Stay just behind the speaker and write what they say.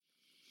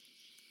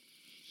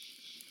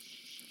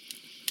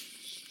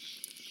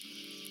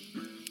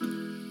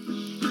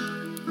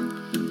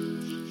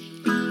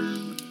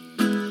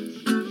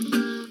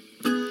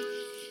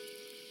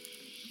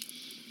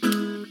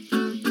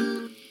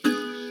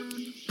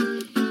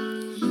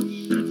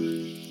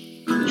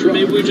truck.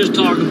 Maybe we just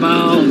talk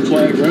about on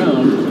flat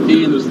ground,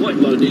 and there's a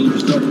lot of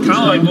dangerous stuff. kind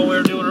of like what we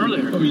were doing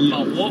earlier. I mean,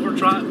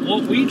 about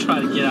what we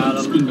try to get out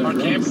of our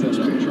camping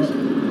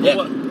experience. Yeah.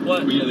 What?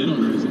 But yeah, they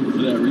don't use it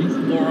for that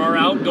reason. Or our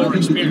outdoor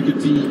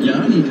experience.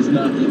 Yanni is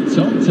not.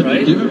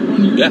 Right? Give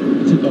everyone your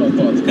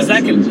thoughts. Because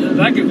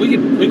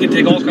we could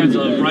take all kinds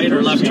of right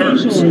or left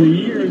turns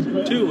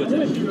too with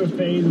it.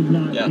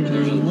 Yeah.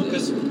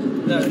 Because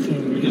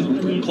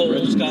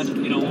Cole's got,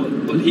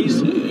 what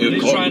he's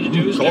trying to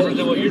do is different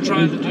than what you're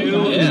trying to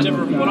do. It's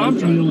different from what I'm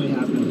trying to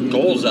do.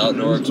 Cole's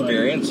outdoor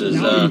experience is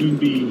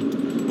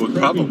would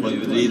probably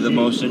be the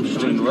most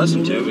interesting to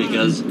listen to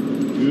because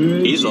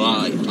he's a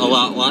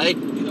lot like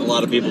a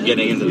lot of people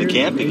getting into the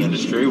camping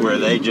industry where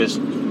they just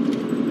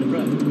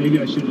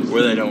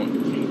where they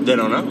don't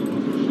know.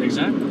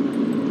 Exactly.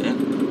 Yeah.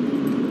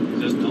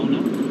 Just don't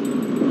know.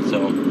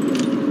 So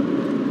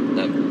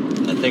that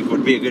I think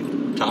would be a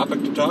good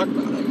topic to talk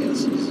about, I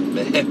guess.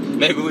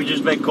 Maybe we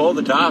just make Cole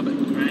the topic.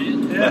 Right?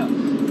 Yeah.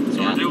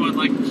 So we're doing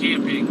like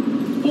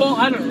camping. Well,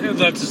 I don't know.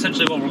 That's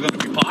essentially what we're going to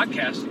be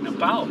podcasting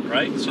about,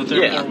 right? So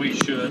therefore we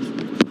should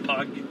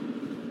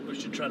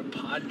try to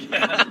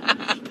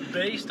podcast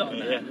based on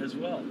that as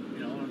well.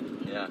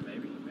 Yeah.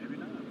 Maybe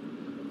not.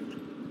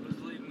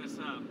 Who's leading this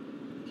up?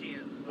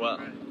 Can't. Well,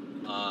 right.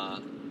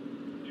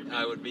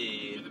 I would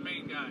be. You're the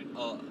main guy.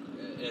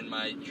 In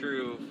my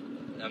true,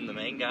 I'm the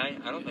main guy.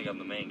 I don't think I'm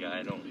the main guy.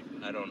 I'm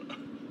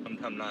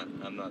not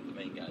the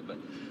main guy. But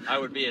I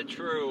would be a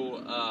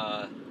true.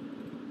 I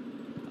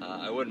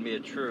wouldn't be a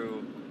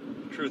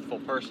truthful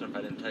person if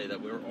I didn't tell you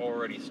that we were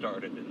already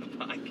started in the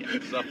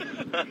podcast. So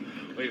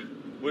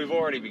we've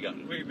already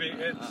begun.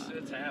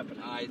 It's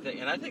happening. I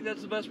think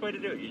that's the best way to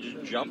do it. You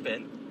just jump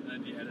in.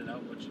 And you edit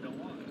out what you don't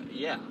want.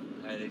 Yeah.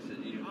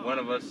 One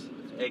of us,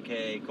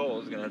 a.k.a.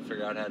 Cole, is going to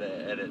figure out how to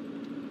edit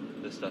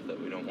the stuff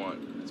that we don't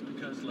want. It's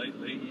because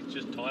lately he's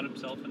just taught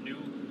himself a new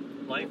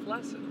life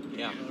lesson.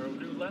 Yeah. Or a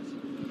new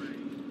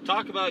lesson.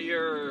 Talk about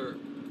your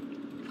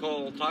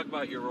role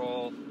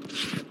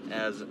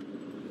as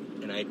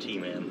an IT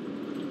man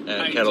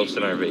at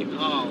Kettleston RV.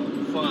 Oh,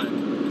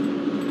 fun.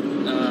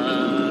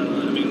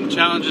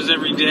 Challenges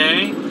every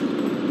day.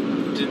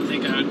 Didn't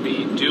think I would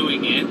be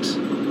doing it.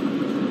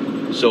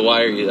 So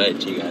why are you the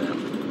IT guy now?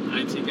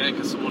 IT guy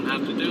because someone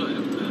had to do it.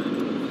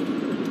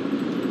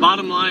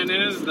 Bottom line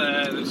is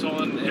that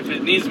if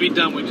it needs to be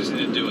done, we just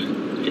need to do it.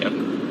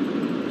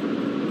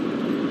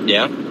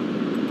 Yeah.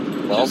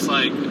 Well, just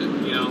like,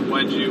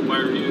 why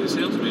were you the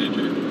sales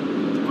manager?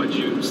 Why'd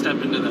you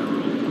step into that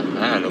role?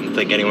 I don't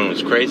think anyone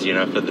was crazy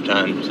enough at the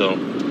time, so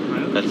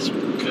that's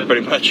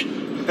pretty much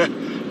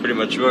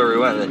where we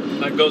went.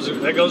 That goes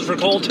for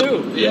Cole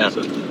too. Yeah.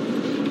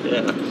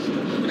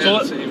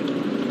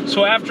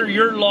 So after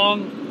your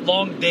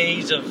long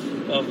days of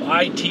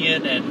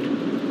ITing and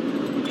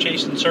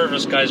chasing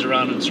service guys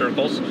around in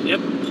circles. Yep.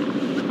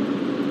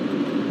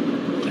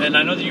 And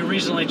I know that you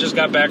recently just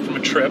got back from a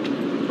trip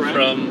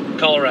from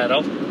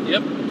Colorado.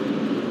 Yep.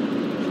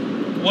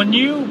 When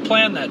you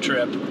planned that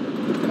trip,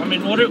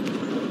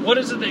 what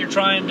is it that you're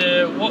trying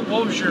to? What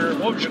was your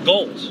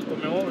goals?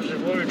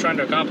 What were you trying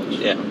to accomplish?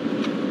 Yeah.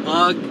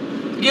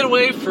 Get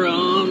away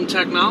from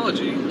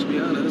technology. To be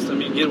honest,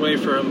 get away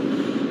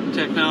from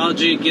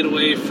technology. Get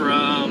away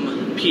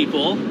from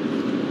people.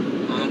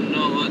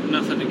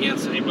 Nothing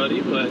against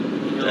anybody, but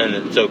and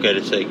it's okay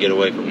to say get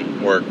away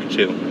from work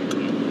too.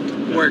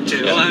 Work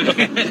too. Yeah.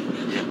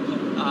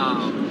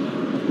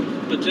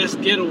 But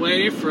just get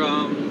away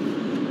from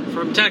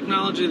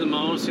technology the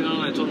most.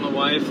 I told my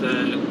wife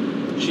that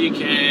she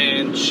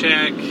can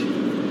check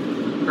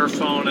her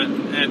phone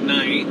at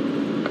night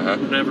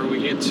whenever we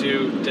get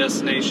to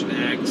Destination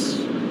X,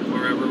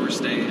 wherever we're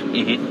staying.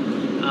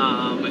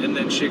 Mm-hmm. And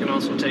then she can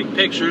also take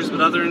pictures. But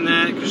other than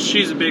that, because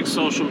she's a big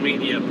social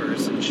media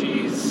person,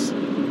 she's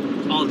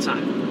all the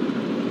time.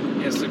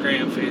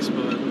 Instagram,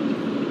 Facebook,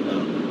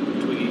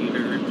 tweet,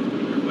 or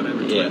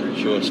whatever. Yeah,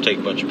 Twitter. she wants to take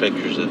a bunch of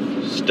pictures of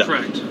stuff.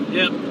 Correct.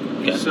 Yep.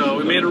 Okay. So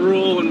we made a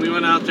rule when we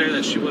went out there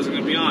that she wasn't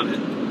going to be on it.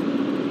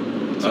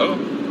 So,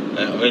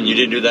 and you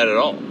didn't do that at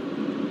all?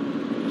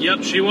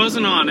 Yep, she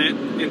wasn't on it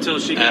until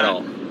she got... At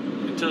all?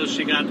 Until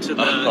she got to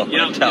the...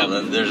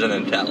 Intel. There's an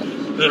Intel.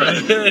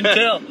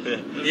 Intel.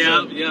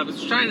 Yeah.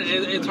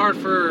 It's hard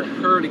for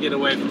her to get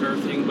away from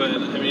everything, but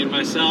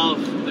myself,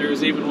 there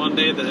was even one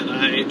day that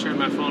I turned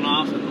my phone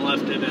off and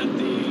left it at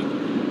the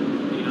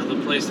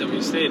place that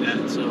we stayed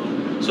at. So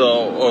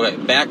okay,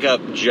 back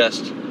up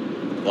just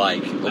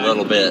like a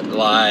little bit,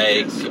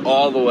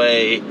 all the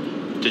way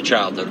to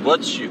childhood.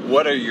 What's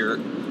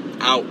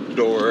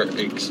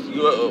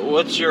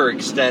your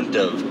extent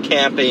of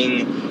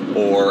camping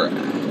or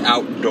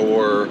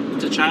outdoor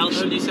to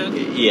childhood? You said?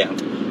 Yeah.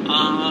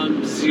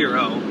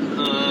 0.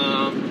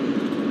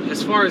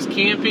 As far as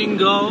camping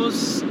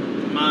goes,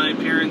 my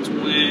parents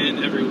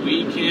went every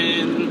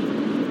weekend,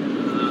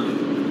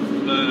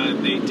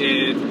 but they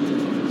did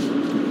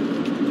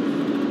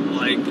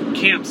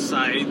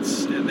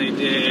campsites, and they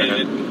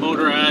did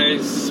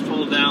motorized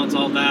fold downs,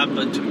 all that.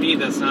 But to me,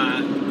 that's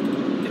not.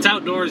 It's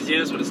outdoors,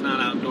 yes, but it's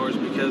not outdoors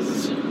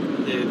because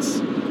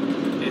it's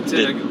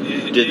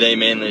Did they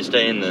mainly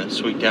stay in the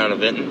sweet town of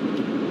Vinton?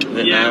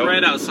 Yeah,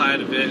 right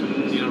outside of it,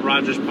 and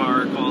Rogers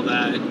Park, all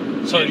that.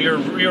 So you're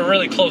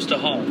really close to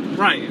home,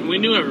 right? And we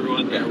knew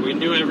everyone there. We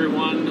knew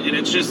everyone, and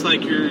it's just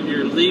like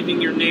you're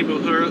leaving your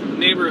neighborhood,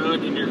 and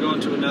you're going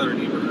to another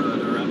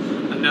neighborhood or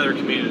another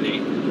community.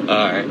 All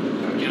right.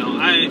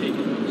 I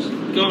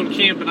going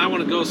camping. I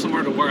want to go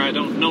somewhere to where I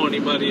don't know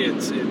anybody.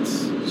 It's.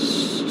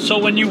 So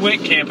when you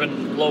went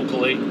camping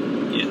locally,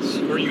 yes,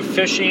 were you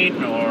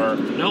fishing or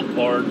nope,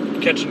 or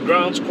catching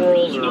ground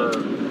squirrels or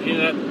nope. any of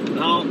that?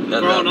 No,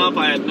 growing up,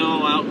 I had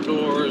no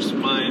outdoors.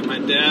 My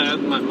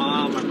dad, my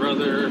mom, my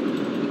brother,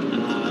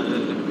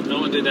 no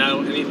one did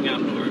anything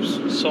outdoors.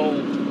 So,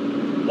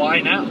 why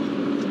now?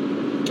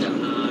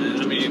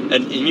 Yeah.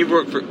 And you've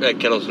worked at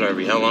Kettleson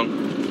RV how long?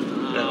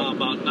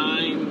 About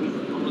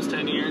 9, almost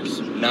 10 years.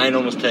 9,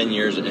 almost 10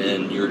 years,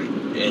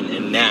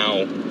 and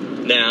now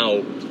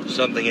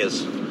something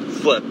has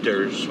flipped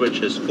or switch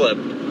has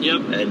flipped.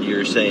 Yep. And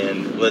you're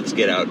saying, let's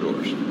get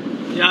outdoors.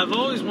 Yeah, I've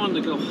always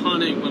wanted to go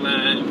hunting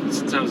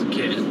since I was a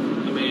kid.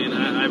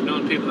 I've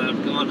known people that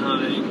have gone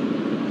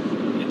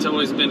hunting. It's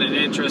always been an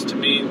interest to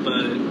me, but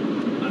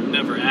I've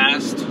never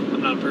asked.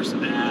 I'm not a person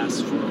to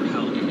ask for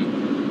help.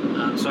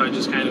 Mm-hmm. So I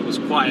just kind of was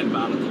quiet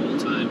about it the whole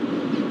time.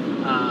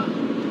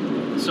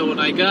 So when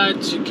I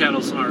got to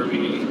Kettleson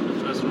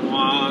RV, I was in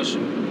Wash,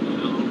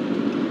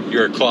 and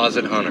You're a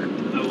closet hunter.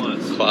 I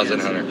was. Closet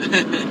hunter.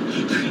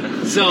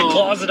 So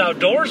closet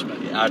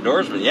outdoorsman.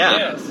 Outdoorsman, yeah.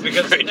 Yes,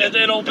 because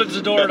it opens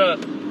the door to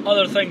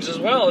other things as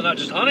well, and not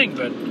just hunting,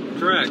 but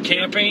correct,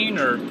 camping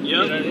or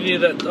any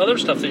of that other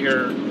stuff that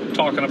you're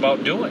talking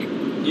about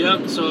doing.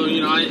 Yep. So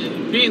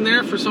being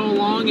there for so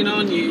long,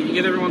 and you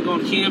get everyone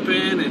going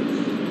camping, and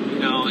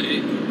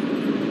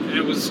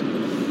it was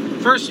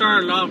first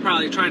started off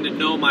probably trying to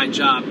know my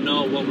job,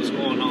 know what was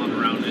going on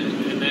around it,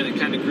 and then it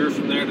kind of grew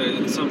from there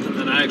to something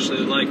that I actually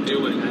like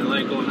doing. I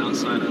like going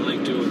outside. I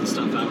like doing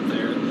stuff out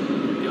there.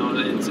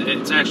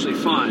 It's actually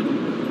fun.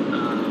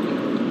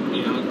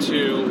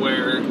 To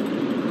where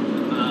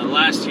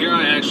last year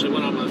I actually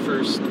went on my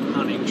first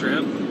hunting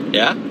trip.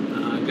 Yeah.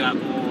 Got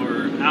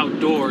more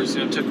outdoors.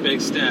 Took a big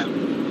step.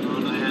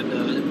 And I had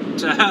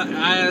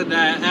to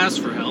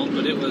ask for help,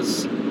 but it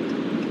was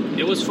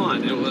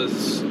fun. It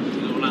was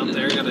went out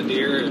there, got a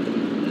deer.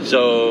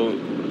 So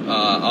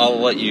we'll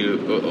let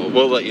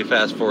you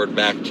fast forward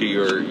back to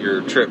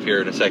your trip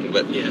here in a second.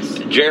 But yes,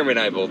 Jeremy and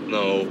I both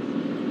know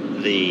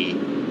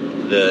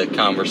the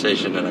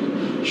conversation, and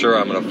I'm sure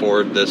I'm going to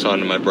forward this on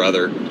to my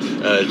brother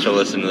to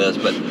listen to this.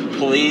 But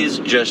please,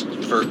 just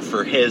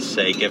for his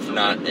sake, if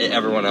not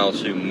everyone else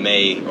who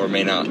may or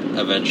may not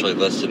eventually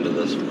listen to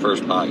this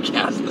first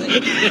podcast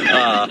thing,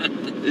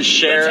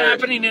 share. It's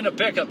happening in a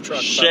pickup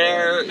truck.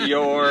 Share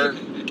your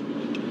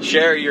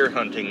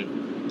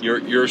hunting,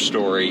 your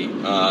story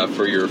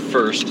for your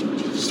first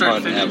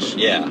start hunt finish. ever.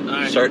 Yeah,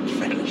 right. Start to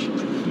finish.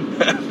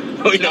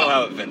 We know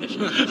how it finished.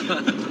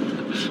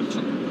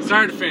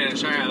 Start to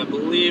finish. All right, I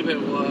believe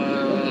it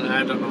was.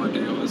 I don't know what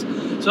day it was.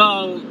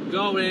 So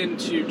go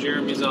into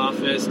Jeremy's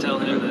office, tell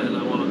him that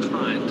I want to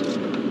hunt.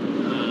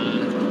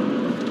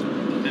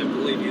 I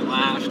believe he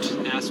laughed,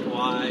 asked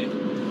why.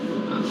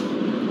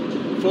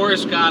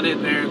 Forrest got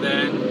in there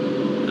then,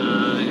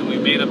 and we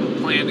made up a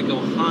plan to go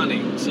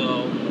hunting.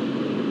 So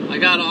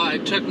I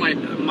took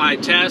my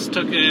test,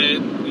 took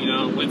it,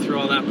 went through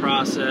all that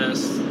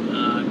process.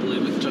 I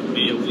believe it took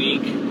me a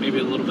week, maybe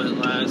a little bit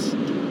less.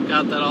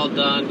 Got that all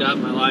done, got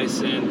my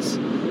license.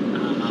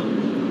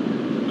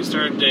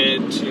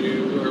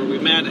 We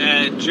met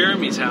at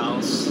Jeremy's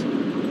house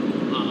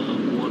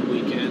one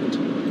weekend,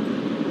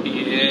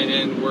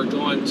 and we're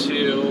going it's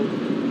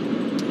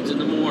in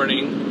the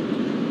morning.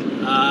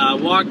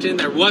 Walked in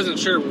there, wasn't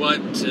sure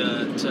what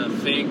to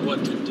think,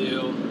 what to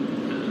do.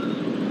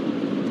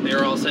 They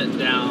were all sitting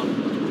down.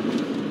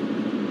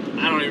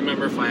 I don't even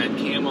remember if I had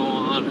camo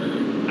on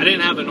or I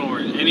didn't have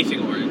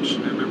anything orange.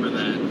 I remember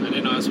that. I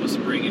didn't know I was supposed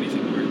to bring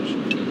anything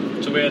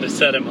orange. So we had to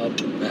set him up.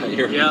 Yep. I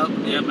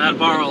had to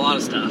borrow a lot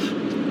of stuff.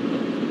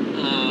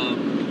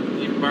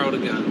 Even borrowed a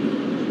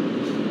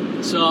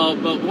gun. So,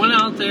 but went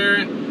out there.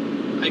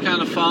 I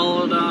kind of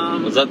followed.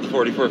 Was that the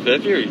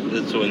 4450 or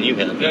that's the one you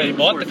had? Yeah, he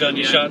bought the gun.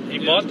 He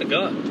bought the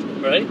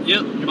gun, right?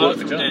 Yep. He bought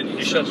the gun. Denny,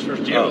 he shot his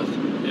first deer with.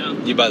 Yeah.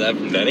 You buy that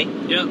from Denny?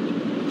 Yep.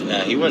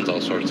 Yeah, he wins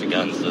all sorts of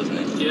guns, doesn't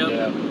he? Yep.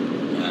 Yeah.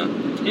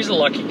 He's a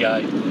lucky guy.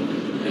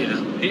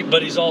 Yeah.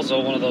 But he's also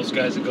one of those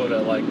guys that go to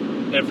like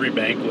every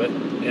banquet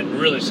and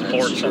really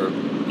supports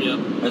them. Yep.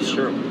 That's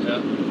true.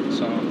 Yeah.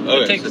 So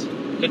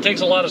it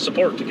takes a lot of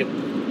support to get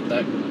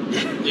that.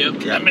 Yep.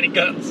 That many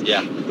guns.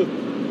 Yeah.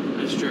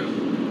 That's true.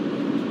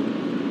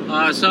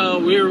 So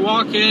we were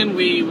walking.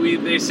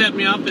 They set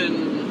me up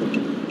in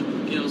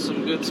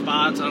some good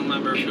spots. I don't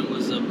remember if it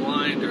was a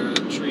blind or a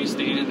tree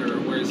stand or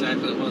where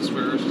exactly it was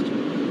first.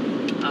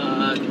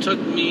 Took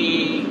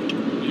me,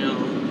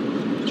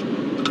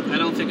 I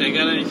don't think I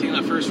got anything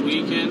that first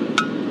weekend.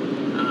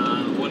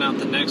 Went out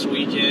the next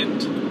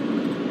weekend,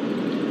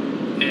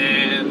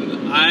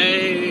 and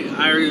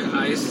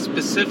I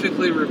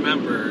specifically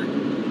remember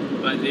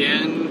by the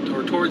end,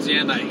 or towards the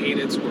end, I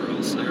hated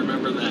squirrels. I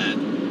remember that.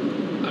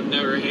 I've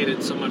never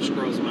hated so much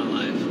squirrels in my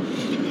life.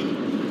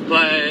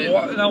 But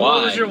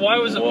why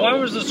was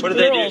the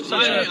squirrel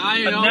such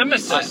a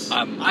nemesis?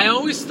 I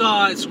always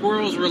thought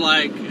squirrels were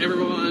like,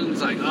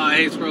 everyone's like, oh, I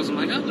hate squirrels. I'm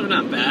like, oh, they're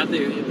not bad.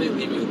 They leave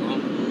you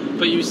alone.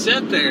 But you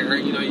sit there,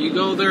 you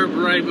go there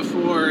right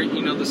before,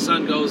 the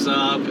sun goes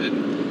up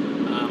and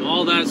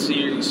all that.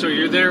 So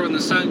you're there when the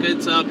sun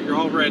gets up. You're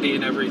all ready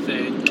and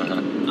everything.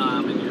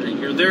 And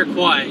you're there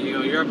quiet.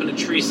 You're up in a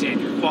tree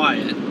stand. You're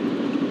quiet.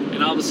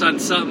 And all of a sudden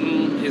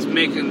something is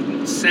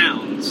making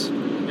sounds.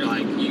 You're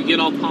like, you get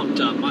all pumped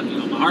up. My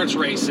heart's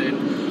racing.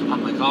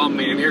 I'm like, oh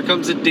man, here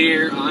comes a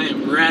deer. I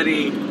am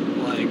ready.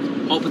 Like,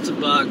 hope it's a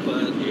buck,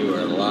 but you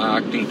are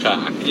locked and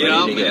cocked.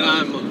 Yeah, and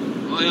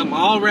I'm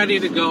all ready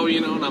to go.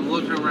 And I'm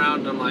looking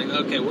around. And I'm like,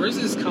 okay, where's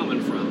this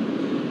coming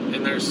from?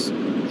 And there's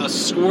a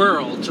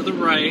squirrel to the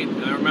right.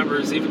 And I remember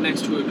it was even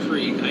next to a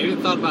creek. I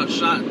even thought about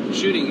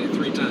shooting it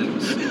 3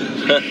 times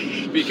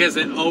because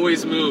it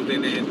always moved,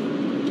 and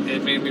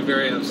it made me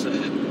very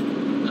upset.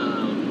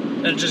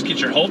 And just get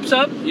your hopes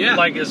up? Yeah.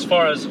 Like, as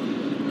far as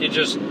it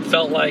just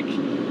felt like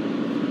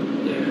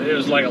it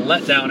was like a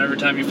letdown every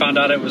time you found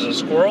out it was a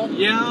squirrel?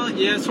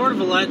 Yeah, sort of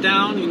a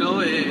letdown.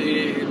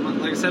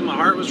 Like I said, my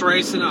heart was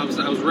racing. I was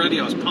ready.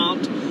 I was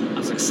pumped. I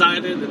was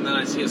excited. And then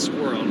I see a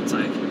squirrel, and it's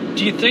like...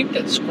 Do you think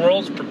that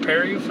squirrels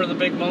prepare you for the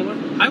big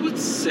moment? I would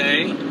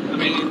say. I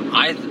mean...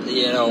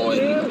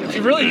 if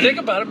you really think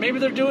about it, maybe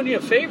they're doing you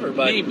a favor.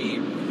 Maybe.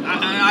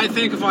 I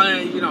think if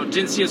I,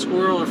 didn't see a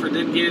squirrel, or if I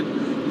didn't get...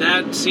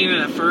 seen it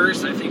at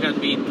first, I think I'd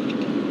be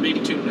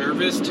maybe too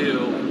nervous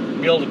to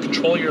be able to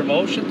control your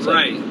emotions.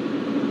 Right.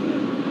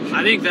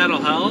 I think that'll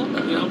help,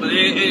 but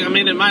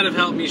it might have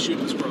helped me shoot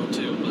the squirrel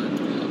too. But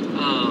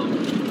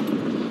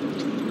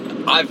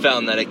I've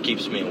found that it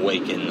keeps me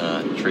awake in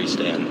the tree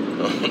stand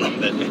a little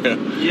bit.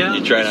 Yeah.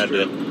 You try not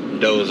to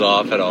doze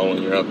off at all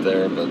when you're up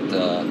there, but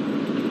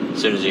as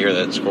soon as you hear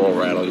that squirrel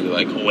rattle, you're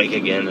like awake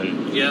again,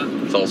 and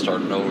it's all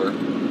starting over.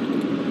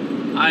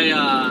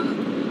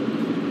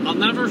 I'll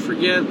never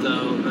forget,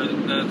 though,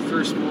 that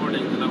first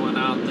morning that I went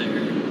out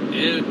there.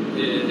 It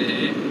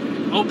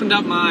opened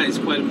up my eyes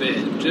quite a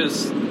bit.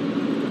 Just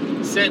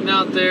sitting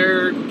out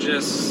there,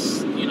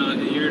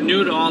 you're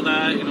new to all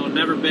that,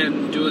 never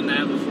been doing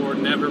that before,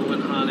 never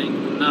went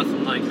hunting,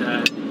 nothing like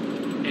that.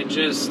 And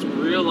just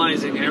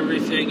realizing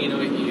everything,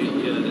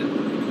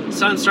 the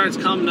sun starts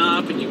coming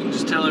up, and you can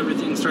just tell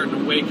everything's starting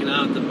to waken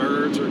up. The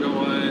birds are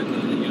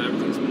going,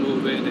 everything's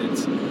moving.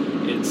 It's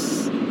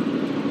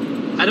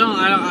I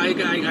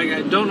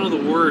don't know the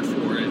word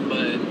for it,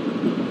 but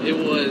it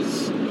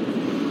was,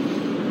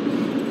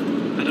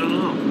 I don't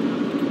know,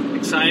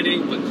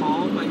 exciting but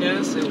calm, I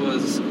guess. It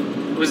was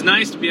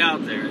nice to be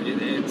out there.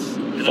 It's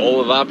full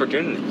of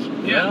opportunities.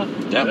 Yeah.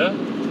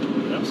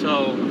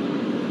 So,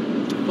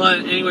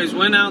 but anyways,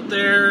 went out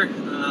there,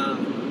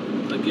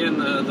 again,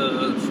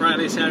 the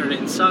Friday, Saturday,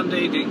 and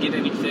Sunday, didn't get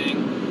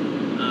anything.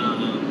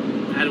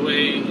 Had to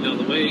wait,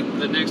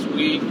 the next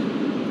week.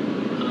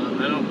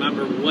 I don't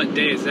remember what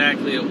day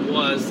exactly it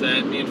was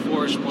that me and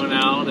Forrest went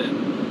out,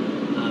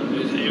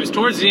 and it was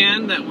towards the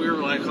end that we were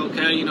like,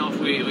 okay,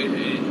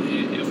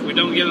 if we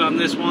don't get it on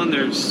this one,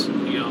 there's,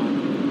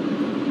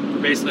 we're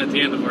basically at the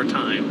end of our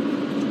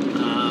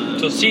time.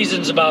 So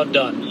season's about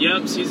done.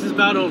 Yep, season's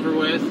about over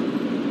with,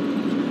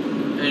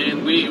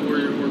 and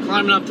we're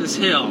climbing up this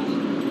hill,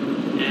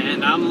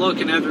 and I'm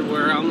looking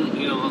everywhere. I'm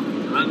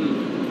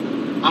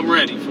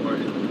ready for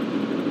it.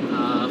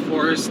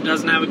 Forrest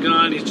doesn't have a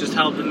gun. He's just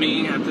helping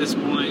me at this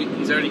point.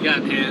 He's already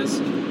got his.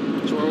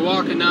 So we're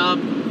walking up,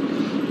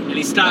 and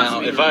he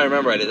stops me. If I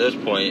remember right, at this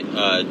point,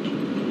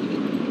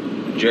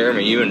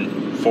 Jeremy, you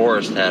and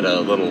Forrest had a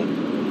little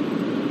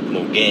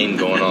game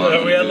going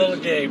on. We had a little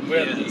game.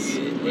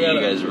 You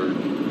guys were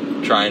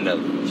trying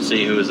to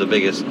see who was the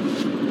biggest,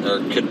 or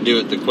could do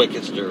it the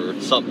quickest, or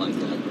something like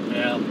that.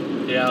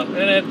 Yeah.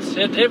 And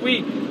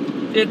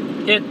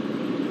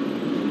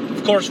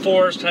of course,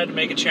 Forrest had to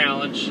make a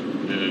challenge.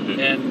 Mm-hmm.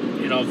 And,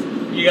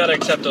 you got to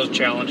accept those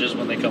challenges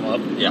when they come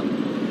up. Yeah.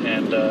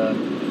 And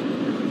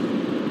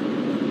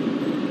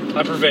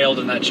I prevailed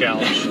in that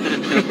challenge.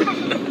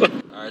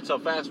 All right, so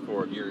fast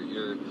forward.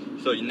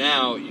 So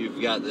now you've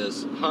got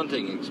this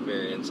hunting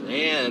experience,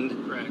 and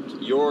correct,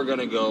 you're going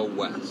to go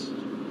west.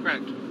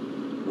 Correct.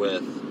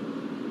 With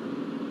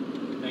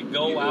and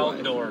go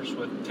outdoors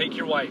with take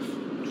your wife.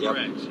 Yep.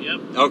 Correct.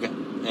 Yep. Okay.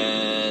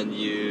 And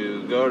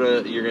you're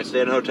going to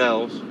stay in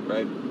hotels,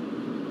 right?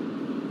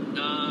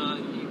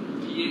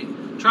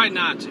 Try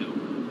not to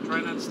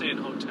stay in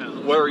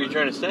hotels. Where were you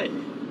trying to stay?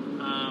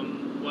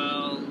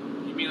 Well,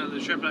 you mean on the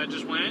trip that I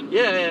just went?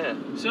 Yeah.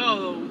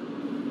 So,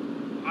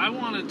 I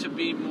wanted to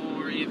be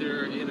more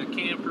either in a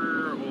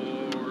camper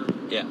or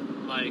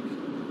like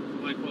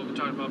what we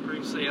talked about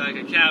previously, like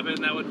a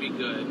cabin. That would be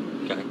good.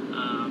 Okay.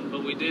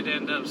 But we did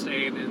end up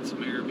staying in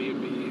some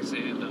Airbnbs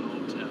and a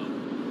hotel.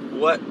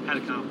 What? Had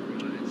to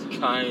compromise.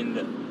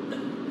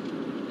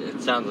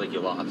 It sounds like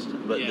you lost,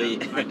 but I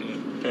did.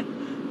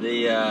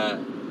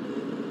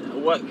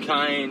 what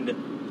kind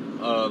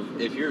of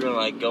if you're gonna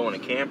like go in a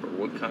camper,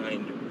 what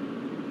kind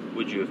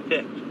would you have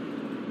picked?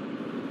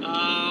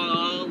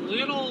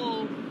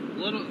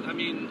 Little. I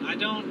mean, I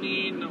don't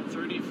need no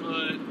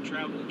 30-foot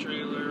travel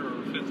trailer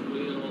or fifth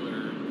wheel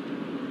or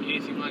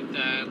anything like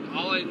that.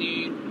 All I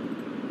need,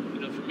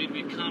 for me to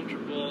be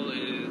comfortable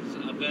is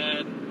a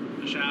bed,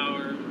 a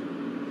shower,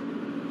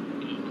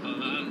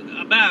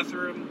 a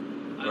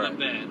bathroom, and a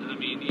bed. I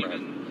mean,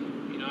 even,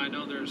 I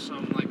know there's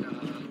some like you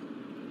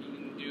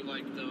can do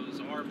like those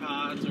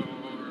R-Pods or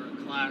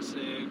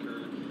Classic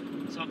or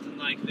something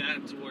like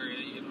that, to where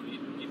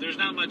there's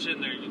not much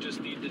in there. You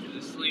just need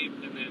to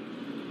sleep, and then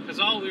because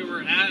all we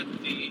were at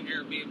the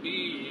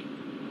Airbnb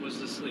was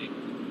to sleep.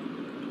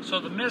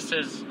 So the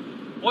missus,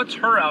 what's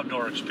her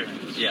outdoor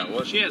experience?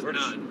 Yeah, she has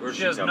none.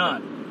 She has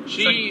none.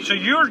 So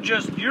you're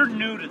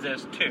new to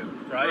this too,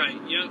 right? Right.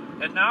 Yep.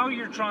 And now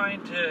you're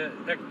trying to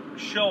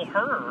show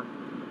her,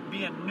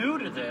 being new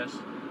to this,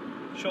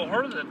 show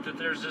her that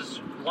there's this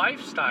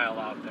lifestyle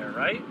out there,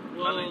 right?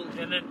 Well,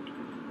 and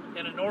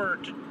in order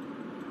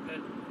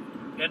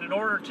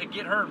to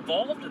get her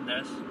involved in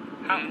this,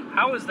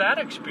 how is that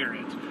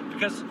experience?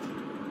 Because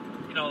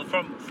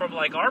from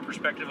like our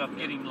perspective of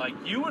getting like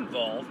you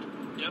involved,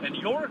 and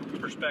your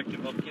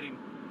perspective of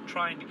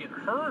trying to get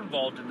her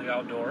involved in the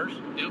outdoors.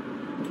 Yep.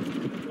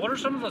 What are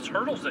some of those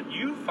hurdles that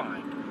you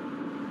find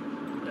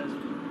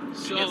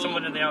to get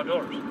someone in the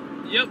outdoors?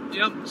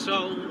 Yep.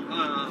 So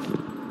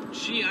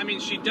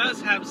she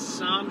does have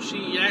some.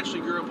 She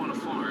actually grew up on a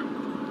farm.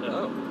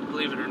 Oh.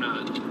 Believe it or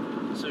not.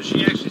 So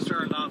she actually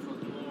started off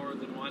with more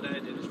than what I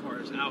did as far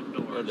as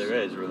outdoors. Well, there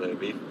is. Were there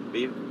beef?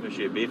 Was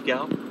she a beef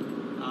gal?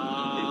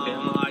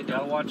 I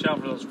gotta watch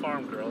out for those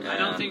farm girls. I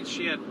don't think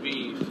she had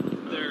beef.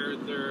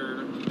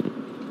 Her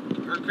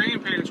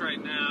grandparents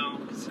right now,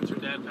 since her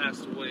dad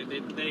passed away,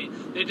 they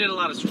did a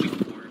lot of sweet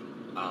corn.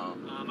 Oh.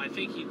 I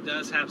think he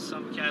does have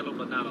some cattle,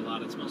 but not a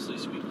lot. It's mostly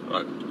sweet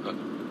corn.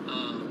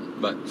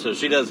 But so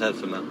she does have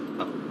some.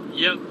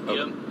 Yep.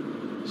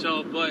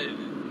 So, but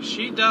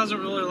she doesn't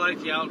really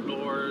like the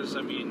outdoors.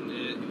 I mean,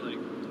 like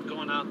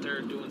going out there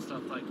doing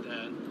stuff like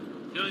that.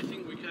 The only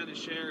thing we kind of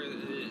share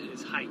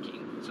is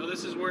hiking. So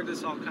this is where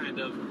this all kind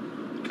of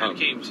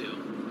came to.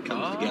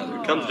 Comes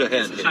together. Comes to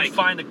head. You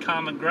find a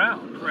common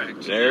ground.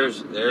 Correct.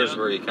 There's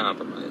where you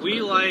compromise.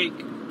 We like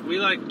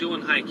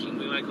doing hiking.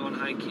 We like going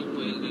hiking.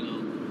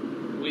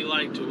 We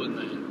like doing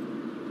that.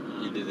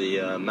 You do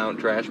the Mount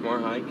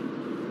Trashmore hike?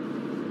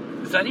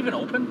 Is that even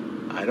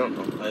open? I don't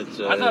know. It's,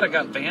 I thought it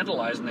got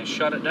vandalized and they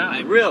shut it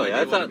down. Really?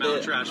 I thought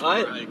Mount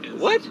Trashmore hike is.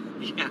 What?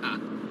 Yeah.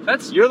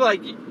 You're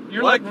like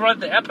right at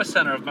the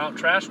epicenter of Mount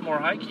Trashmore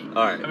hiking.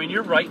 All right. I mean,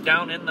 you're right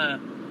down in the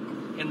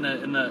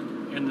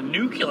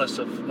nucleus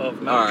of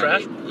Mount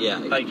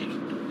Trashmore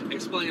hiking.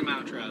 Explain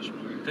Mount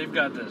Trashmore. They've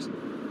got this.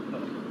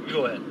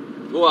 Go ahead.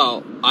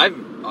 Well,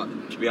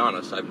 to be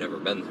honest, I've never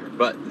been there.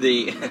 But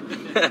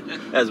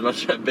as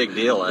much a big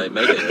deal I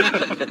make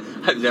it,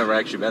 I've never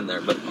actually been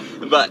there. But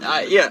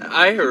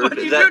I heard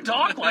but you do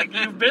talk like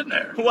you've been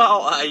there.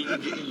 Well,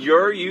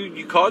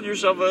 you called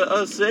yourself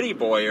a city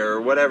boy or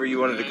whatever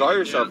you wanted to call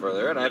yourself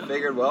earlier, and I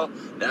figured, well,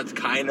 that's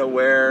kind of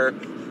where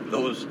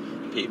those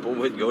people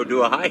would go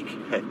do a hike.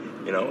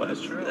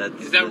 That's true.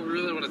 Is that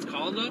really what it's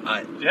called, though?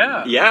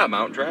 Yeah,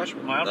 Mount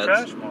Trashmore. Mount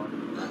Trashmore.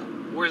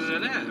 Where's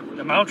it at?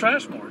 The Mount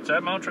Trashmore. It's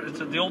at Mount.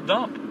 It's at the old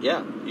dump.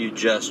 Yeah, you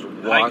just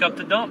hike up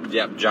the dump.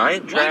 Yep,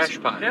 giant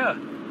trash pile. Yeah,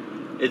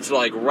 it's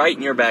like right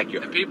in your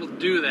backyard. And people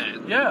do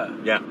that.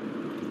 Yeah.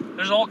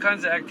 There's all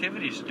kinds of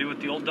activities to do at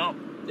the old dump.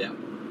 Yeah.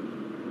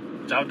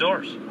 It's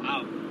outdoors.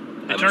 Wow.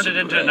 They turned it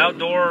into an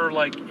outdoor,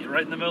 like,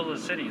 right in the middle of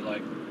the city.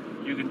 Like,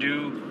 you can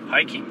do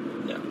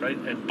hiking, right,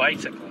 and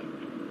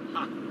bicycling.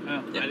 Huh.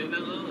 Yeah. I did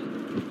not know that.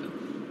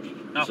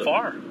 Not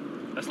far.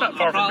 That's not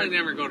far I'll probably from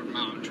never go to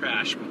Mount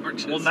Trashmore.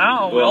 Well,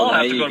 now we all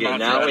have to go to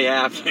Mount Trashmore. Now we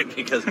have to,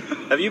 because...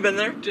 Have you been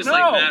there? Just no.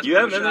 like you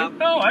haven't been there?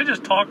 No, I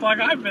just talk like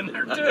I've been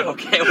there, too.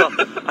 Okay, well,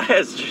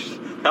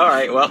 all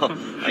right, well,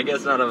 I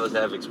guess none of us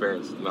have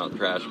experienced Mount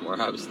Trashmore.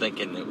 I was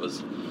thinking it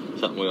was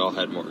something we all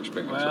had more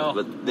experience with.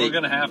 But we're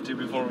going to have to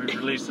before we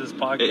release this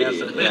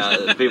podcast.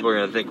 Yeah, people are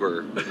going to think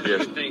we're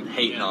just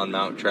hating on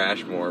Mount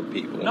Trashmore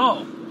people.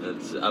 No.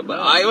 But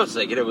I was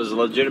thinking it was a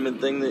legitimate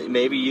thing that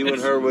maybe you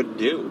and her would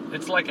do.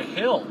 It's like a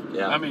hill.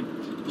 Yeah. I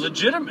mean,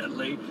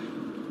 legitimately,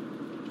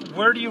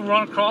 where do you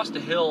run across the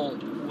hill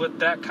with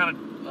that kind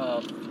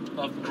of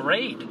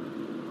grade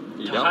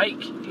to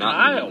hike in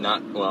Iowa?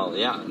 Not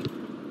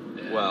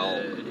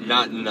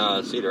in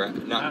downtown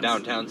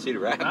Cedar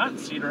Rapids. Not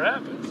Cedar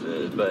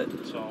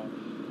Rapids.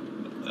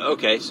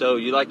 Okay, so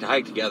you like to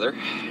hike together.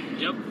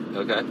 Yep.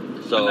 Okay.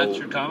 So and that's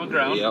your common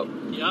ground. Yep,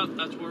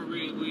 that's where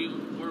we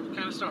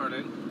kind of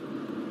started.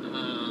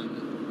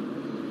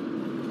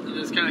 And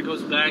this kind of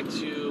goes back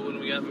to when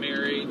we got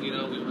married. We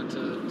went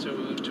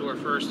to our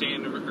first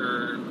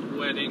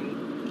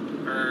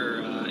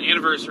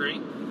anniversary.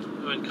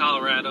 We went to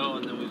Colorado,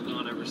 and then we've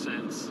gone ever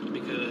since,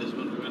 because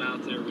when we went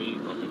out there, we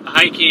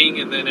hiking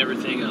and then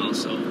everything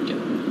else. So,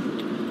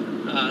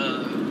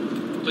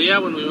 but yeah,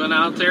 when we went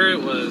out there,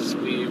 it was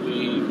we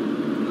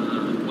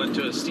went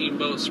went to a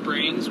Steamboat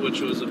Springs,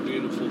 which was a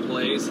beautiful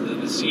place.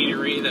 The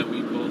scenery that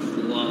we both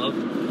love.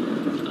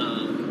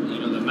 You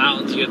know, the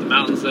mountains. You got the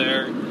mountains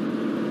there,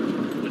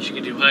 which you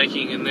could do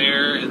hiking in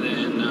there, and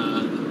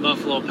then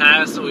Buffalo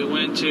Pass that we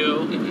went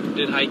to,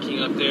 did hiking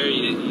up there.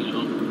 You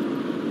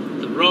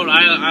know, the road.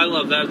 I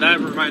love that. That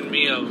reminded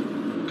me of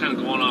kind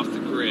of going off the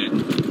grid.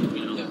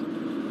 You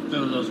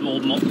know, those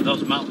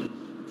mountain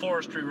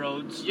forestry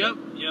roads. Yep.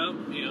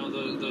 You know,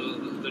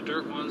 the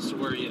dirt ones to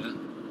where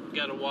you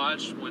got to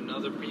watch when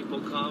other people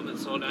come and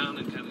slow down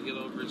and kind of get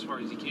over as far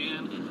as you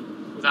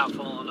can without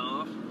falling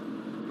off.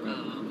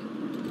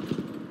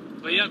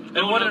 But yeah.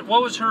 And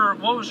what was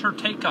her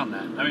take on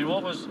that? I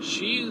mean,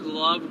 she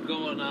loved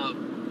going up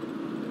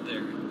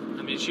there.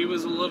 I mean, she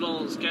was a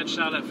little sketched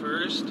out at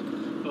first,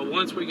 but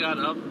once we got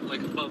up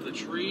like above the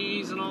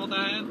trees and all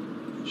that,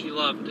 she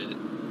loved it.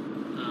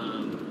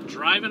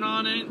 Driving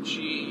on it,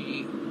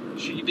 she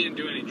didn't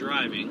do any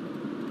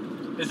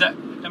driving. Is that,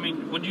 I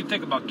mean, when you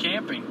think about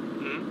camping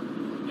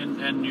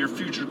and your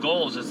future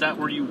goals, is that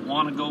where you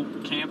want to go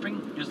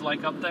camping? Is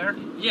like up there?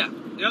 Yeah.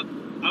 Yep.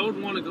 I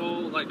would want to go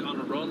like on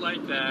a road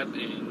like that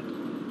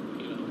and,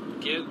 you know,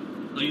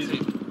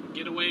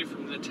 get away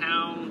from the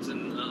towns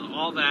and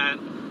all that.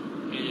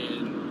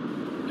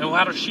 And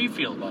how does she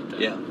feel about that?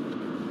 Yeah. I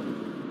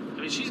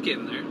mean, she's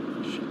getting there.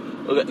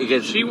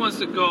 Because she wants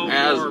to go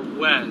more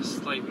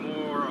west, like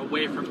more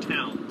away from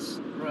towns.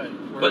 Right.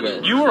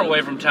 But you were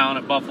away from town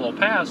at Buffalo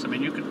Pass. I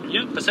mean, you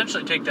could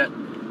essentially take that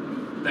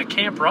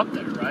camper up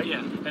there, right?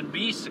 Yeah. And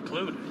be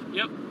secluded.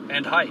 Yep.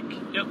 And hike.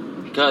 Yep.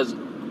 Because,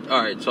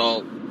 all right, so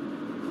I'll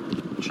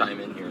chime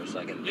in here a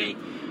second.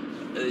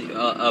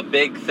 A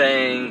big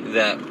thing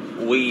that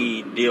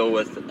we deal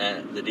with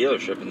at the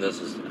dealership, and this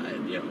is,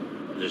 you know,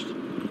 just a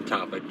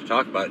topic to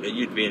talk about,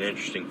 you'd be an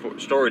interesting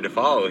story to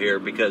follow here,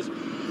 because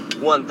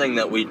one thing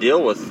that we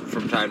deal with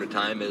from time to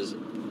time is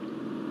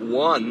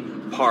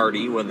one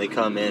party when they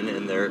come in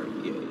and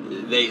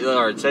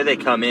say they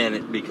come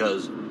in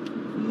because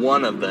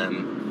one of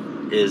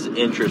them is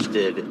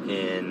interested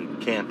in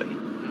camping,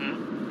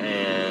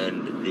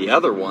 and the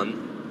other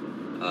one,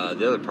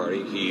 the other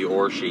party, he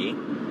or she,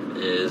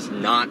 is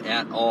not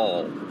at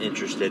all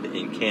interested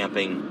in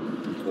camping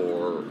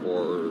or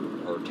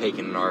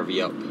taking an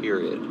RV out,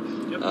 period.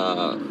 Yep.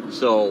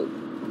 So,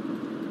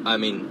 I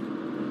mean,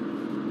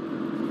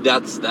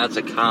 that's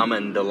a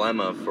common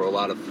dilemma for a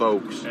lot of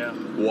folks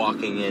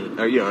walking in,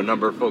 or, you know, a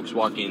number of folks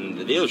walking in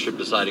the dealership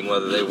deciding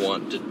whether they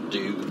want to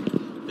do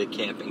the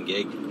camping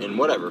gig in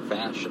whatever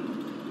fashion.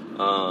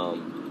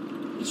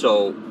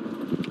 So,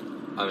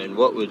 I mean,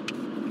 what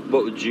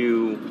would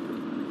you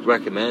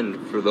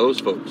recommend for those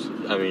folks?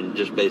 I mean,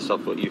 just based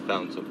off what you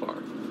found so far.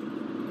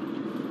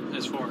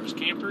 As far as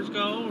campers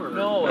go, or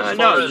no,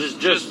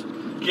 just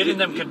getting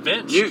them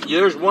convinced.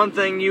 There's one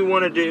thing you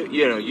want to do.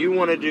 You know, you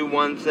want to do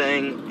one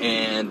thing,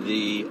 and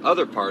the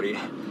other party,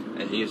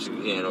 and he's,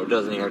 you know,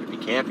 doesn't even have to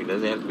be camping,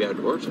 doesn't have to be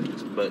outdoors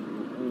things. But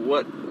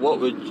what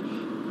would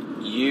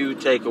you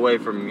take away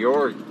from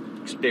your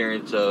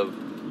experience of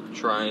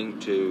trying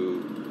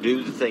to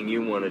do the thing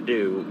you want to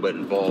do, but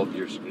involve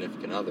your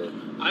significant other?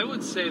 I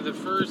would say the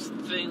first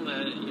thing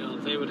that, you know,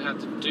 they would have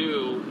to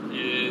do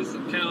is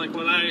kind of like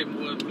what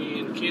me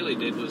and Kaylee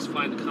did, was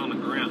find the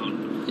common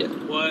ground. Yeah.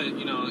 What,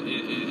 you know,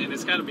 and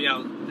it's got to be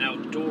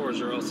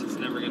outdoors, or else it's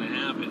never going to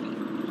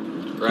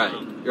happen. Right.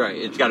 Right.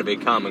 It's got to be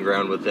common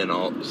ground within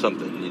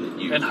something that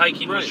you. And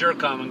hiking was your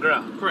common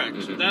ground. Correct.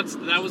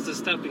 Mm-hmm. That was the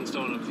stepping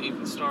stone of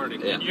even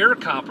starting. Yeah. And your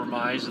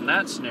compromise in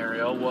that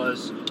scenario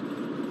was,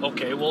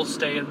 okay, we'll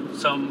stay in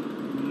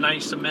some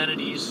nice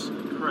amenities.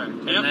 Correct.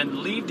 And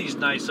then leave these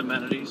nice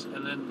amenities,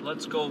 and then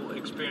let's go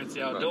experience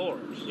the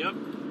outdoors. Right. Yep.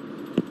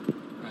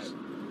 Right.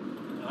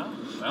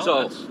 Well,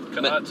 so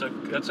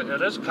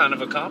that is kind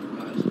of a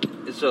compromise.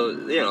 So,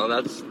 you know,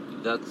 that's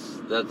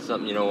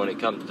something, you know, when it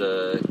comes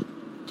to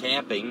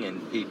camping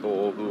and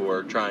people who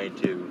are trying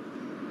to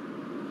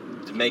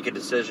make a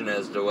decision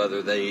as to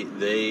whether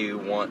they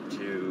want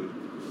to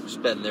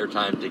spend their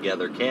time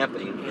together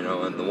camping, you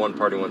know, and the one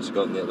party wants to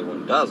go and the other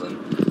one doesn't.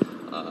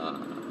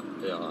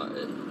 You know,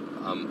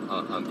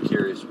 I'm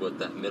curious what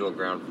that middle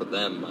ground for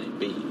them might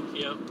be.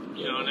 Yep.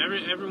 You know, and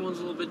everyone's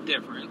a little bit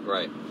different.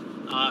 Right.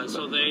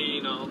 So they,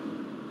 you know,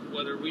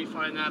 whether we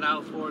find that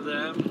out for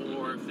them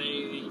or if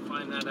they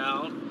find that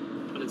out,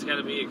 but it's got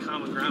to be a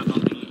common ground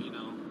on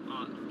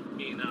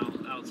being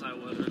outside,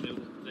 whether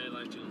they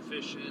like doing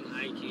fishing,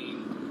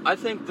 hiking. I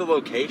think the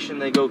location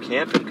they go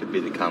camping could be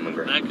the common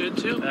ground. That could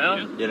too.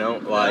 Yeah. You know,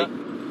 like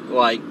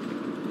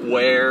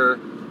where.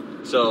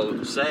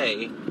 So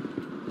say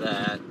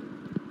that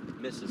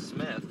Mrs.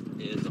 Smith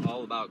is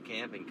all about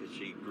camping because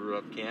she grew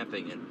up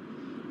camping, and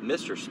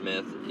Mr.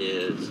 Smith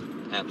is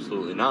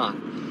absolutely not.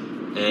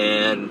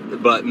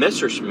 But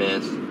Mr.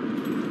 Smith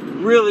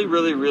really,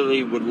 really,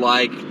 really would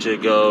like to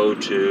go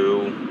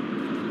to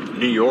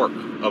New York,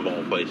 of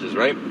all places,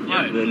 right?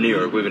 Right. New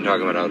York. We've been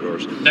talking about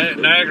outdoors.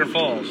 Niagara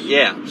Falls.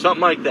 Yeah,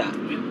 something like that.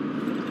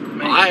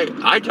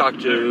 I talked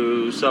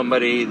to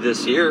somebody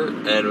this year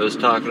and was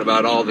talking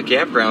about all the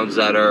campgrounds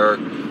that are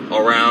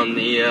around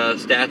the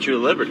Statue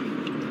of Liberty.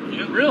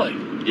 Yeah. Really?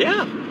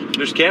 Yeah.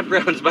 There's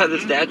campgrounds by the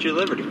Statue of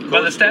Liberty.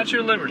 By the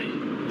Statue of Liberty?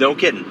 No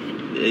kidding.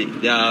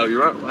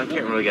 You're right. I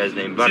can't remember the guy's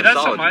name. See,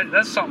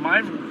 that's something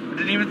I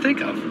didn't even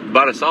think of.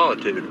 About a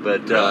Solitude.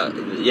 But,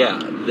 yeah.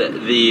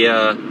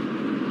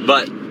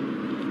 But,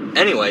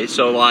 anyway,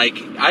 so, like,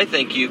 I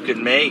think you could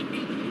make,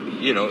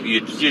 you know,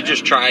 you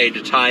just try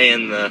to tie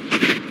in the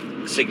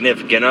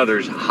significant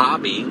other's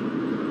hobby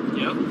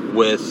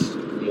with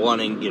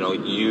wanting, you know,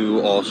 you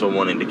also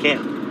wanting to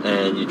camp.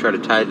 And you try to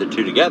tie the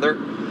two together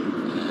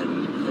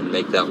and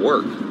make that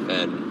work.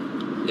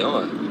 And, you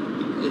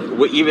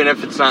know, even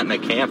if it's not in a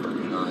camper,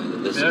 you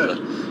know, this is a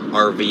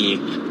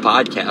RV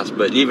podcast,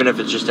 but even if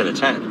it's just in a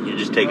tent, you're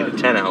just taking a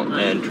tent out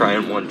and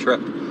trying one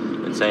trip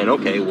and saying,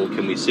 okay, well,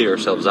 can we see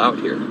ourselves out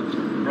here?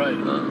 Right.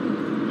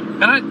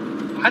 And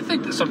I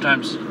think that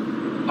sometimes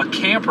a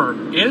camper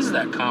is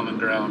that common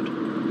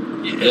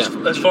ground. Yeah.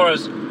 As far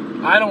as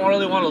I don't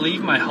really want to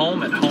leave my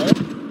home at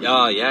home.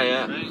 Oh,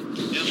 yeah. Right.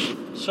 Yep.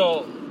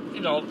 So,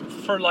 you know,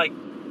 for like,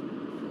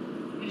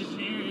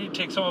 you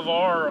take some of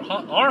our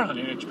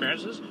hunting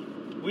experiences,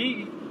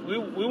 we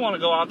want to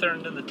go out there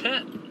into the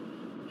tent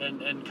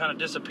and kind of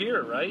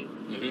disappear, right?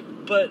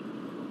 Mm-hmm. But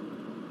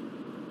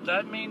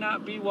that may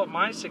not be what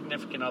my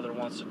significant other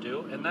wants to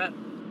do, and that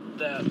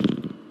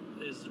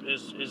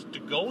is to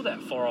go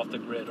that far off the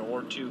grid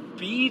or to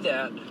be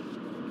that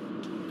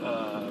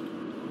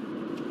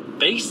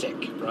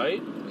basic,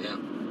 right? Yeah.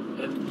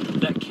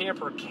 And that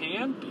camper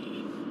can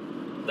be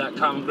that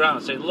common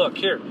ground. Say, look,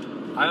 here,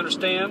 I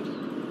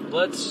understand.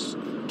 Let's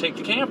take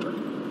the camper.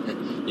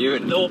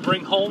 They'll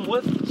bring home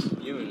with us.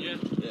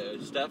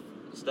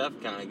 Steph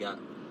kind of got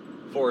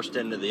forced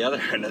into the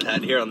other end of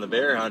that here on the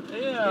bear hunt.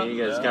 Yeah. And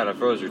you guys kind of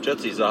froze your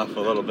tootsies off a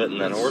little bit in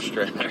that horse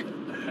trailer.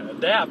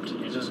 Adapt.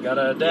 You just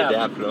gotta adapt.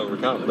 Adapt and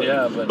overcome.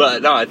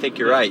 But no, I think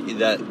you're right.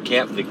 That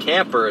the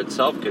camper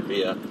itself could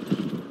be a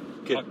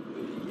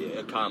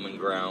common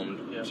ground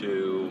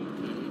to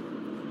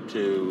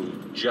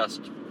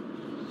just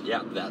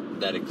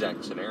that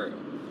exact scenario.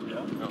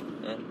 Yeah. No,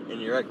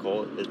 and you're right,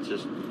 Cole.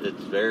 It's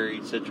very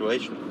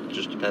situational. It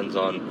just depends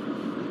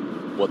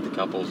on what the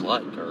couple's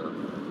like, or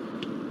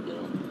you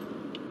know,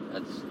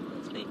 that's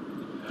neat.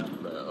 Yeah.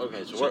 But,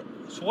 okay, so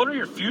what are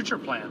your future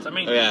plans? I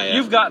mean, Yeah.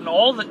 you've gotten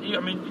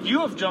you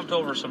have jumped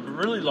over some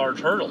really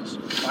large hurdles.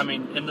 I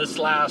mean, in this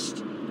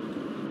last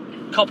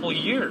couple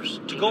years,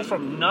 to go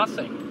from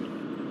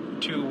nothing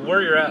to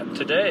where you're at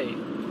today,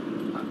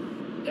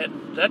 and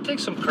that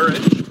takes some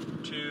courage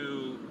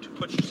to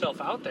put yourself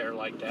out there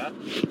like that,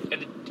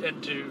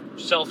 and to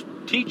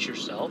self-teach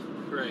yourself.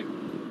 Right.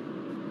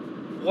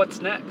 What's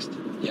next?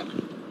 Yeah.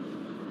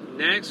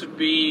 Next would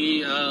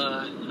be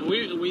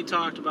we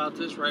talked about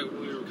this right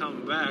when we were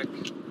coming back.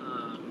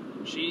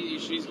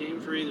 She's game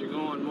for either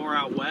going more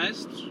out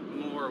west,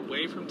 more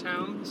away from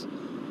towns,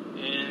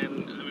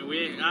 and I mean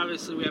we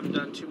haven't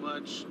done too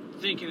much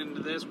thinking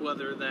into this,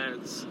 whether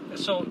that's...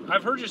 So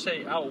I've heard you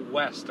say out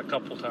west a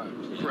couple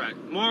times. Yeah. Correct.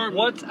 More.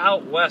 What's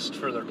out west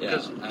further?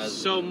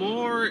 So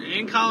more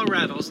in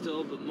Colorado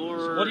still, but more...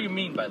 So what do you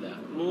mean by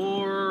that?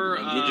 More...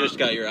 you just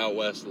got your out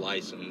west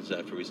license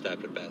after we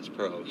stopped at Bass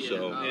Pro, Okay.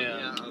 so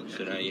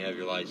now you have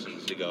your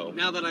license to go.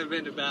 Now that I've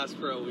been to Bass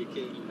Pro, we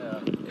can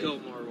go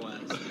more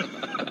west.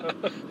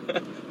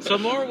 So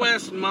more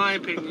west, in my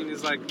opinion,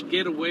 is like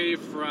get away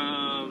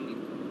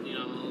from, you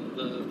know,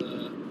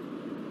 the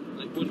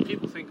when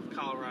people think of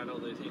Colorado,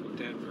 they think of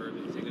Denver,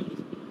 they think of,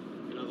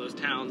 you know, those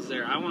towns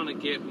there. I want to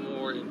get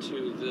more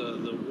into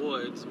the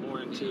woods, more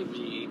into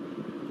the,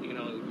 you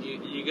know,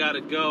 you got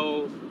to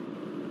go,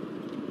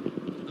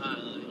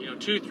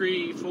 2,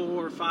 3,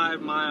 4,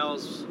 5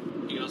 miles,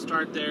 you know,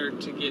 start there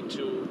to get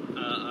to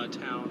a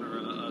town or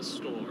a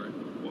store,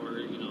 or,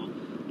 you know,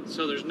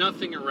 so there's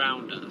nothing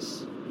around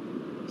us,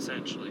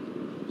 essentially.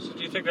 So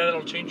do you think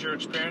that'll change your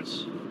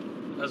experience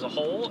as a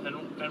whole?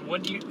 And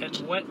when do you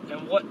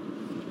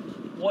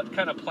what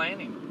kind of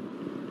planning?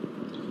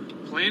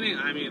 Planning,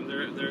 I mean,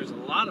 there's a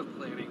lot of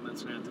planning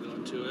that's going to have to go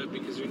into it,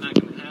 because you're not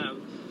going to have,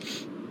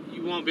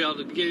 you won't be able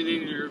to get it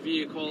in your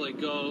vehicle and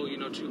go, you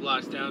know, 2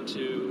 blocks down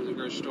to the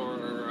grocery store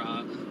or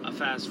a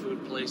fast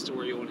food place to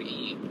where you want to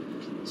eat.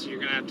 So you're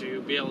going to have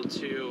to be able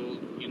to,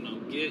 you know,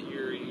 get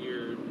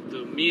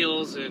the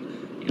meals and,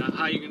 you know,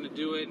 how you're going to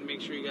do it, and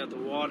make sure you got the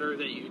water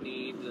that you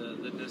need,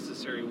 the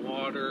necessary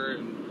water,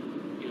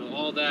 and, you know,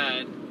 all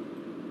that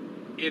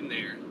in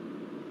there.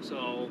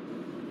 So,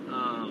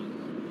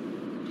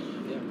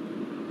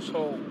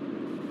 So,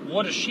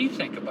 what does she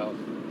think about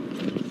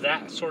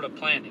that sort of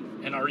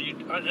planning? And are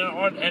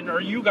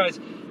you guys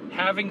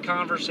having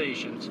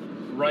conversations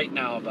right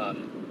now about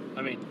it?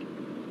 I mean,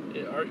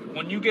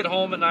 when you get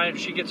home at night, if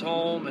she gets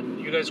home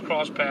and you guys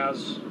cross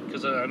paths,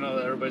 because I know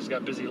that everybody's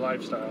got busy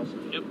lifestyles.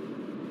 Yep.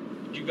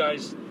 Do you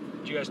guys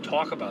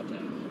talk about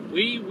that?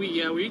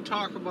 We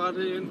talk about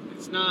it, and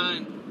it's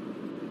not.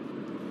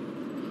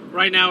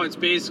 Right now, it's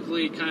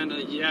basically kind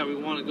of, we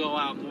want to go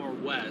out more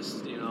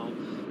west, you know.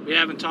 We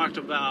haven't talked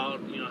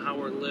about, you know, how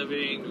we're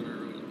living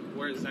or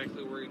where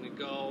exactly we're going to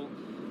go.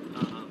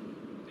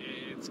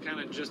 it's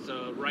kind of just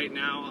right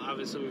now.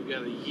 Obviously, we've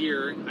got a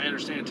year. I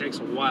understand it takes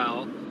a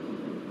while,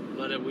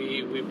 but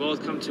we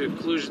both come to a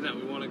conclusion that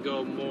we want to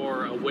go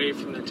more away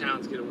from the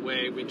towns, get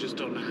away. We just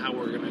don't know how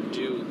we're going to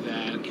do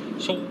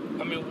that. So,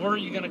 I mean, where are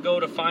you going to go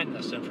to find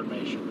this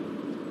information?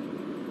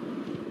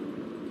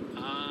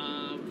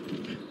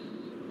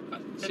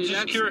 See,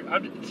 just curious.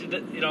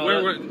 You know,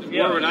 where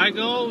would I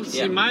go?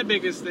 See, my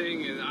biggest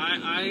thing is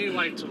I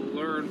like to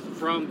learn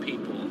from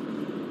people.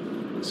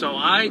 So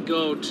I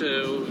go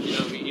to,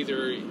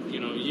 either,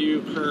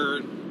 you,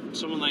 Kurt,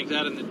 someone like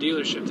that in the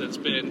dealership that's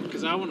been,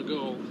 because I want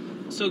to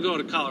still go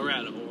to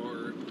Colorado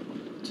or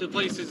to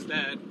places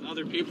that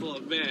other people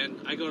have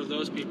been. I go to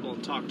those people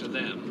and talk to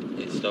them.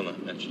 He's still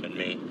not mentioning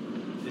me.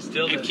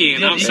 And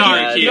Kean, I'm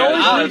sorry,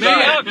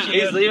 Kean.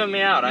 He's leaving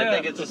me out. I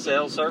think it's a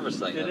sales service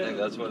thing. I think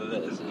that's what it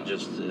is.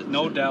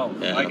 No doubt.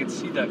 Yeah. I can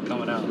see that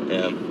coming out.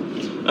 Yeah.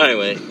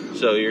 Anyway,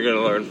 so you're going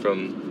to learn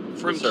from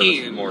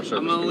Kean. More service.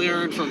 I'm going to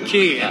learn from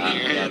Kean.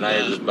 Yeah, now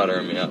you're just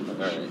buttering me up. All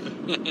right.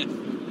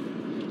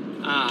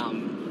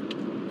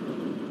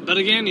 But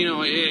again,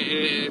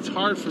 it's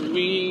hard for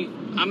me.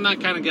 I'm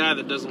that kind of guy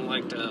that doesn't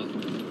like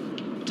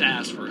to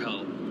ask for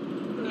help.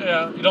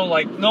 Yeah, you don't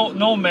like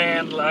no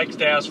man likes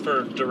to ask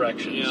for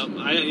directions. Yeah,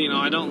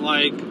 I don't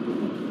like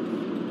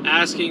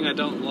asking. I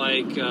don't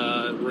like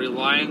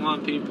relying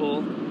on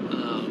people.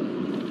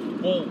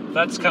 Well,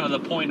 that's kind of the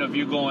point of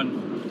you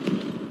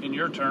going, in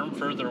your term,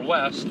 further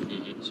west,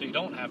 so you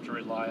don't have to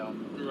rely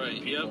on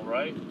people,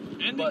 right?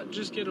 And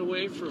just get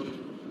away from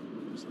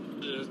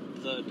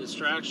the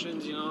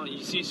distractions.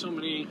 You see so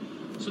many.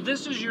 So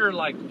this is your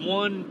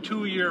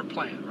 1-2 year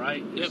plan,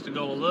 right? Yep. Is to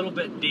go a little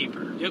bit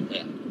deeper. Yep.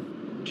 Yeah.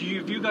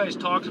 Have you guys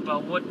talked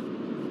about what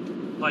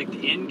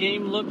the end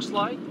game looks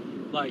like?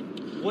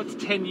 What's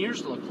 10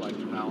 years look like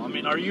from now? I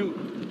mean, are you?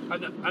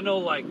 I know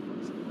like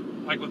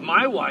with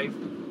my wife,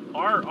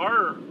 our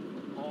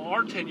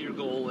 10-year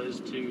goal is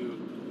to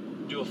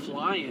do a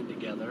fly-in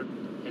together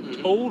and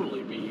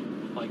totally be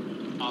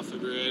off the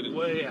grid,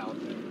 way out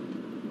there.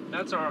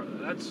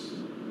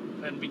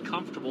 And be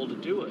comfortable to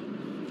do it.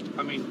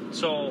 I mean,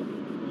 so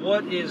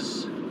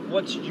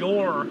what's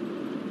your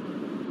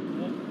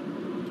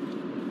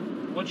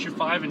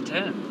 5 and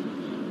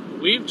 10?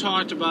 We've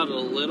talked about it a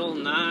little,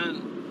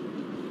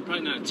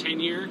 probably not a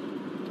 10-year,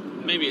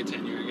 maybe a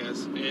 10-year, I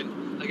guess.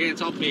 And again,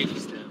 it's all baby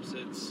steps.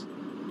 It's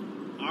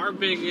our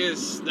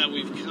biggest that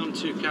we've come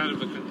to kind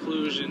of a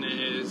conclusion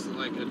is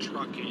like a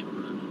truck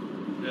camper.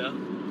 Yeah.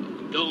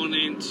 Going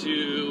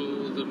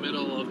into the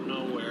middle of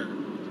nowhere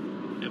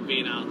and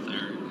being out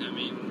there. I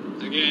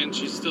mean, again,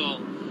 she's still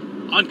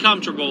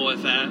uncomfortable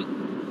with that.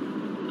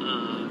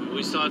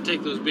 We still have to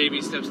take those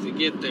baby steps to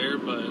get there,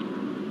 but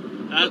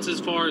that's as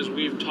far as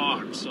we've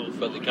talked so far.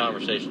 But the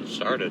conversation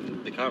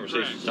started. The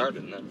conversation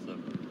started, and that's the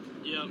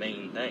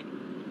main thing.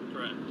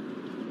 Correct.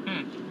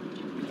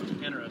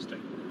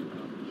 Interesting.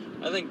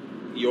 I think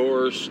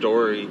your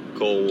story,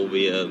 Cole, will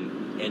be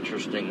an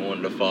interesting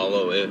one to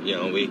follow.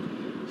 We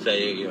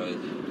say,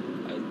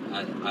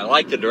 I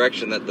like the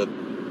direction that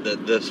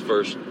this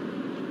first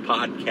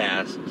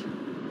podcast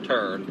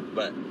turned,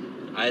 but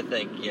I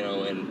think,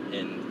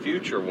 in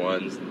future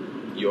ones,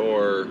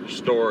 your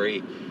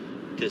story,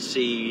 to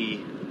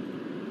see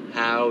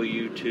how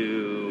you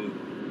two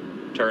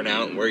turn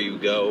out and where you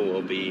go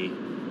will be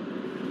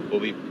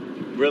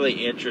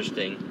really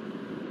interesting,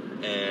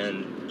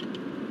 and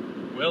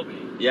will be.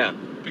 Yeah,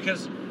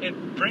 because it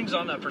brings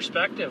on that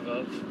perspective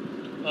of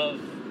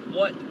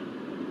what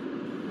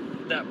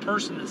that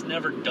person that's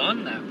never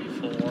done that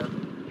before,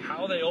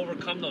 how they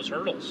overcome those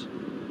hurdles,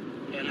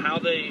 and how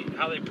they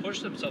push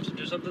themselves to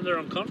do something they're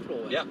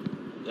uncomfortable with. Yeah.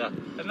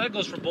 And that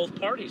goes for both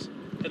parties,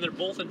 and they're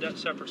both in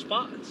separate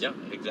spots. Yeah,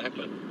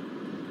 exactly.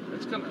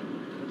 It's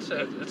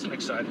an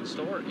exciting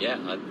story. Yeah,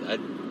 I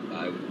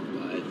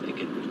think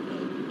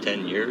in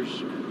 10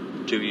 years,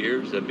 2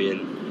 years, that'd be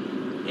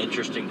an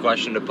interesting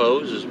question to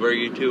pose, is where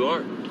you two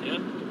are. Yeah.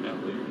 Yeah,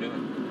 what you're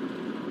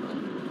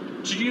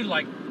doing. Do you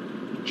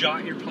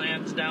jot your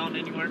plans down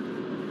anywhere?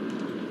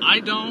 I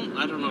don't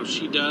know if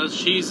she does.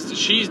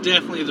 She's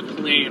definitely the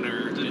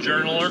planner. The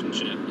journaler?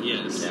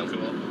 Yes. Yeah,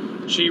 cool.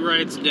 She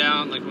writes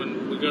down,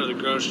 when we go to the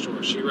grocery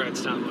store, she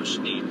writes down what she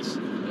needs.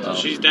 So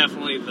she's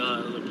definitely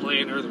the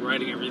planner, the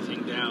writing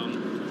everything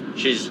down.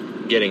 She's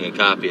getting a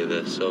copy of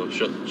this, so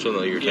she'll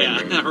know your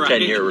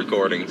 10-year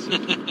recordings.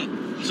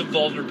 Some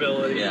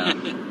vulnerability. Yeah.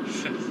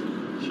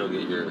 She'll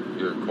get your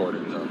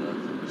recordings on this.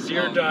 It's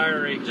your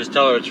diary. Just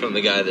tell her it's from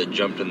the guy that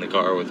jumped in the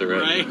car with her.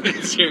 Right?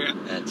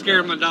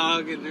 Scared my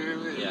dog in there.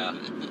 Yeah.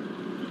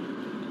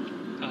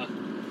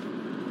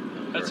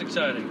 That's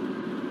exciting.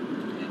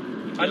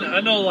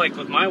 I know,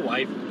 with my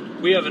wife,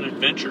 we have an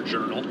adventure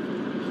journal,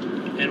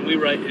 and we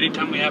write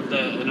anytime we have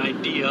an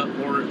idea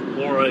or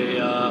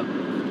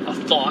a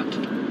thought.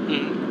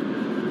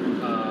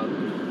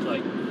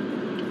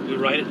 We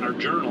write it in our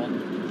journal.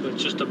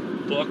 It's just a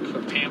book, a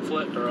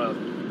pamphlet, or a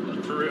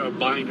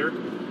binder,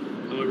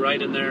 and we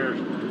write in there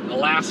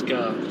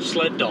Alaska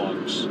sled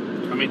dogs.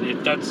 I mean,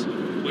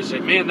 we say,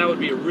 man, that would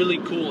be a really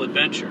cool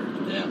adventure.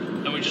 Yeah.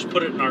 And we just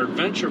put it in our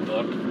adventure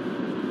book.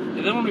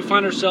 And then when we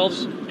find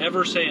ourselves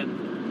ever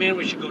saying, man,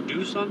 we should go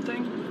do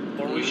something,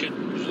 or we should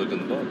just look in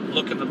the book.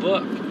 Look in the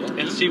book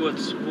and see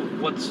what's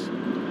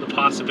the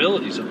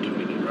possibilities of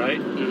doing it, right?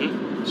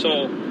 Mm-hmm.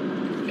 So,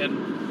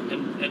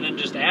 and then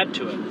just add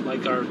to it,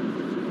 like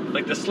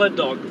the sled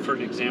dog, for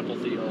an example,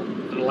 Theo,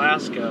 in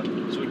Alaska.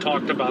 So we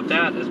talked about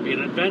that as being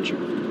an adventure.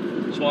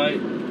 So I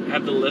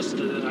have the list,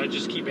 and I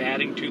just keep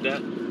adding to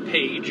that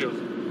page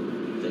of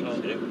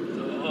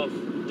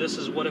this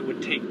is what it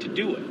would take to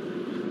do it.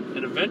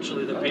 And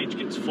eventually the page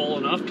gets full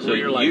enough to where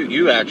you're like...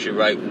 you actually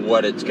write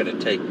what it's going to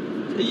take,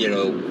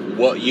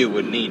 what you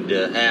would need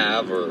to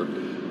have, or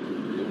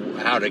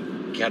how to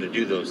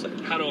do those things.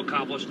 How to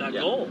accomplish that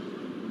goal,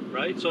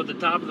 right? So at the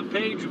top of the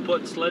page, we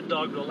put sled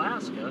dog to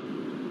Alaska,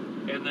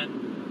 and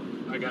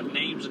then I got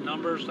names and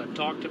numbers. I've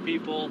talked to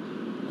people,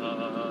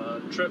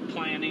 trip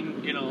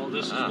planning,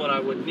 this is what I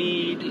would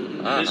need.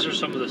 These are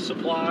some of the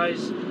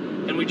supplies.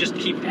 And we just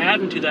keep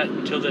adding to that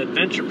until the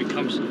adventure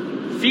becomes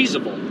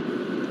feasible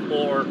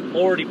or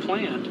already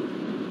planned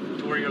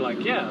to where you're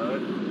like, yeah,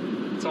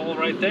 it's all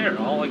right there.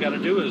 All I got to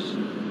do is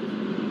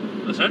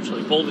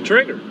essentially pull the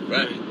trigger.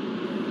 Right.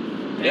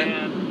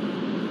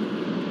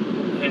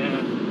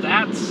 And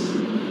that's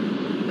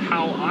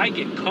how I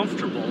get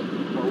comfortable,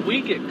 or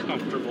we get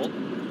comfortable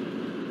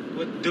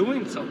with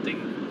doing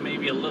something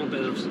maybe a little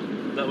bit of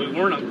that we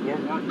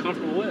weren't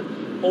comfortable with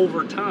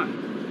over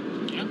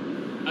time. Yeah,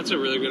 that's a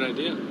really good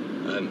idea.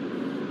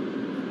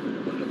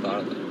 Wouldn't have thought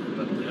of that.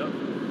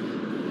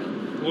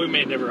 But we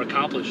may never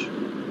accomplish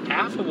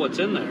half of what's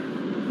in there.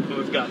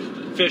 We've got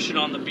fishing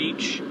on the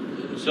beach.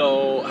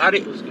 So how do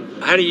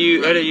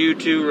you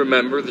two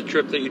remember the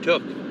trip that you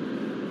took?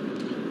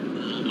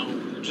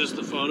 Just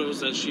the photos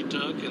that she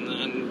took, and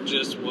then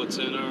just what's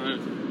in our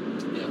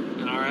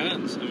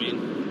heads. I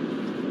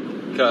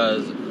mean,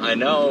 because I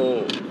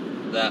know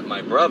that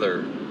my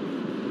brother,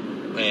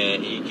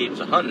 he keeps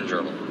a hunting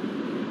journal,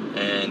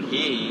 and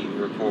he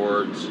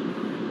records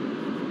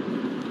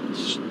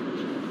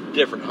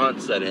different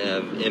hunts that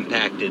have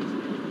impacted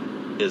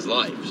his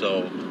life.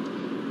 So,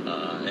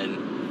 and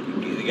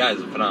the guy's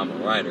a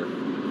phenomenal writer.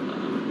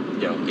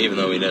 Even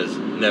though he has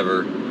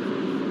never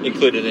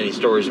included any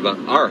stories about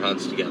our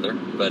hunts together,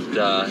 but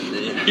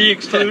he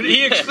excluded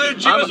you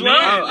as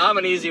well. I'm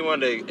an easy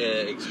one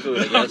to exclude,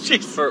 I guess.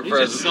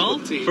 You're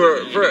salty.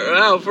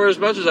 For as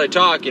much as I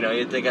talk,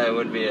 you'd think I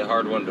would be a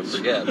hard one to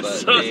forget. But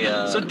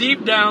so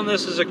deep down,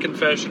 this is a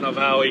confession of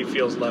how he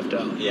feels left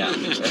out. Yeah.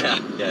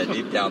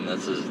 Deep down,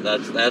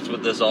 that's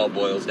what this all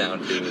boils down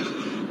to: is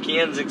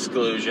Kian's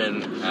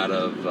exclusion out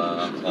of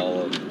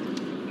all of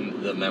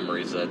the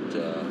memories that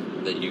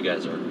you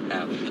guys are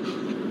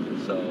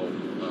having. So.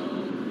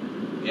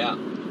 Yeah.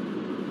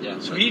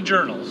 So he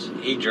journals.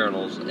 And he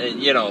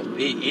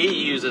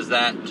uses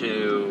that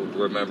to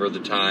remember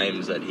the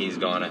times that he's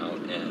gone out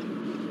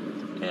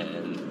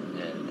and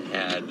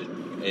had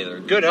either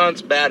good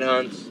hunts, bad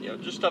hunts,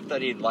 just stuff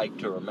that he'd like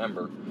to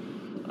remember.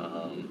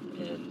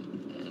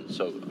 And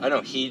so I know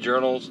he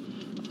journals,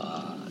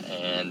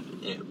 and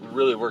it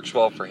really works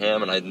well for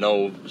him. And I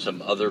know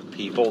some other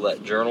people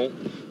that journal.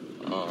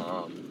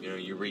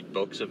 You read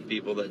books of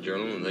people that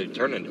journal, and they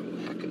turn into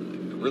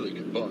really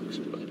good books,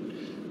 but.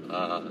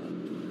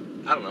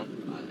 I don't know.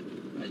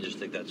 I just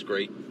think that's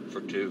great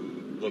to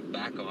look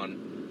back on.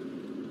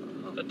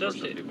 It does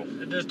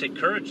take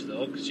courage,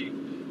 though, because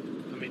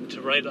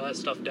to write all that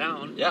stuff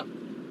down. Yeah,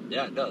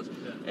 it does.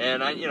 Yeah.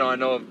 And I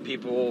know of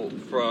people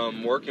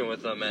from working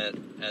with them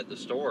at the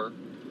store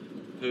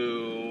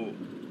who,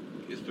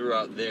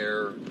 throughout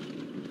their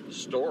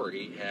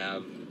story,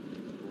 have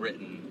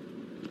written,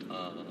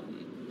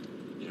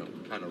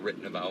 kind of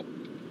written about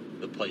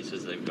the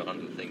places they've gone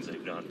and the things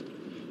they've done.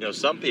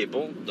 Some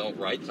people don't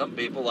write. Some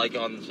people, like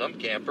on some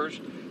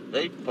campers,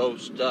 they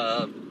post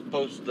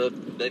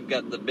they've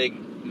got the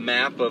big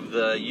map of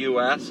the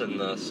U.S. and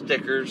the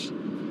stickers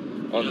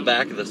on the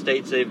back of the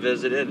states they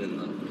visited.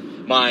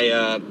 And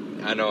I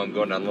know I'm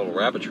going down little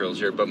rabbit trails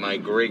here, but my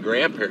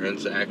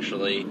great-grandparents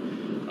actually,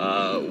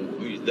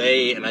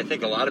 and I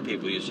think a lot of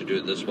people used to do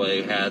it this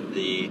way, had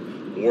the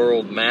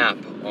world map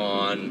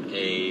on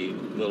a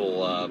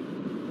little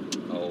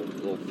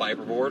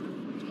fiberboard.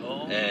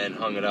 And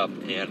hung it up,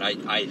 and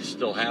I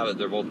still have it.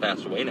 They're both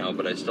passed away now,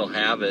 but I still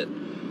have it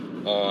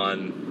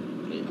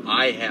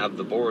I have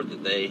the board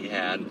that they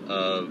had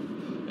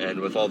and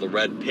with all the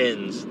red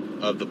pins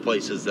of the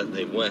places that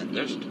they went.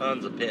 There's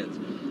tons of pins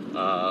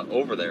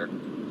over there,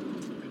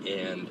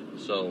 and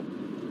so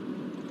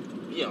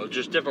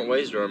just different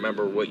ways to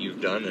remember what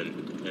you've done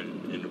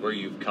and where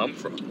you've come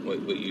from, where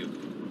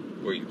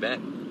you've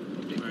been.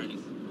 Right.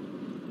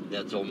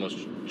 That's almost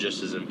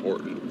just as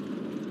important.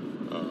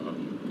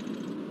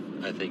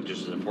 I think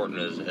just as important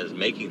as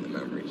making the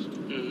memories.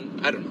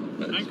 Mm-hmm. I don't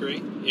know. I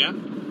agree. Yeah.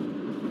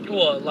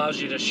 Well, it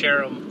allows you to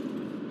share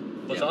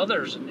them with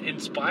others and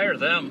inspire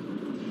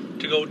them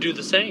to go do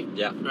the same.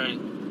 Yeah. Right.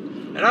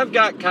 And I've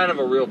got kind of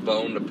a real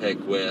bone to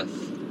pick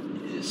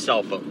with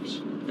cell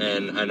phones.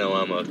 And I know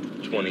I'm a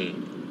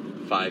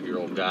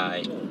 25-year-old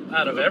guy. Well,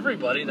 out of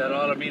everybody, that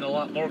ought to mean a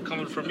lot more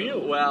coming from you.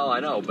 Well,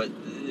 I know, but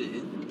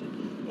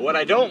What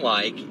I don't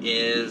like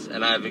is,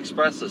 and I've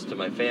expressed this to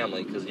my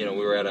family, because we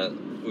were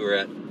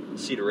at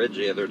Cedar Ridge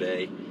the other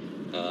day,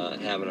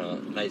 having a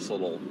nice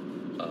little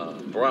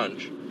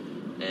brunch,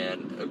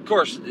 and of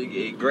course,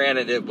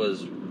 granted, it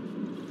was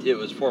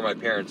for my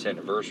parents'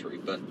 anniversary,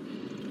 but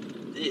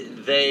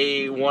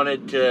they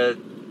wanted to,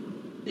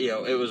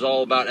 it was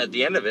all about, at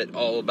the end of it,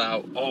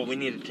 we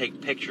need to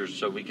take pictures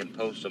so we can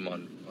post them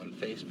on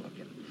Facebook,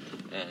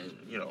 and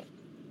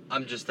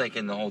I'm just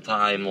thinking the whole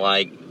time,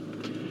 like,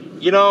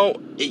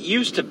 it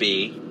used to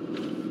be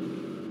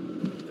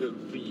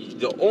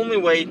the only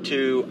way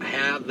to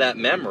have that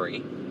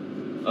memory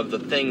of the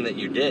thing that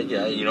you did.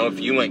 Yeah, if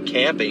you went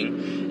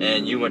camping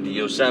and you went to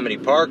Yosemite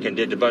Park and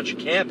did a bunch of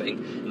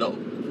camping,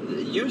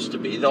 it used to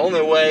be the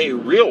only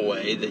real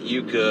way that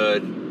you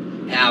could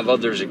have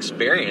others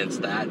experience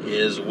that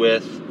is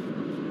with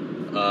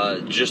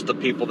just the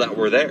people that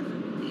were there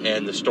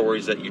and the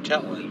stories that you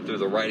tell and through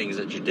the writings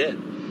that you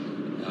did.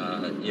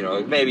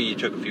 Maybe you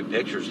took a few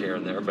pictures here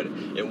and there, but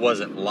it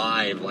wasn't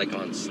live like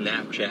on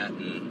Snapchat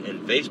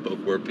and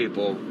Facebook where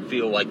people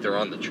feel like they're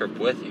on the trip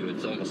with you.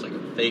 It's almost like a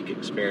fake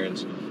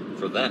experience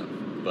for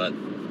them. But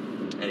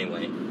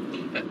anyway.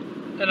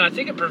 And I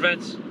think it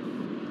prevents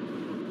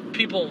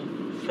people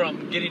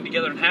from getting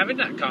together and having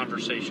that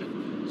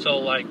conversation. So,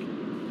 like,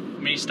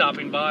 me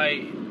stopping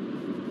by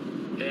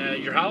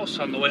your house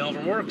on the way home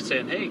from work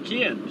saying, "Hey,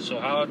 Kian, so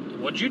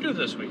what'd you do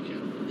this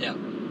weekend?" Yeah.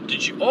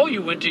 Did you? Oh,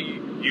 you went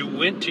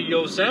to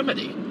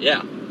Yosemite.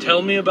 Yeah.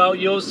 Tell me about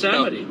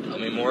Yosemite. Tell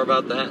me more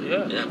about that.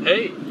 Yeah.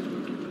 Hey,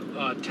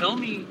 tell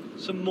me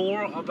some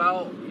more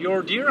about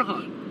your deer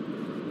hunt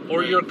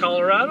or your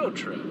Colorado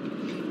trip.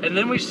 And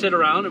then we sit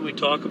around and we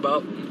talk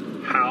about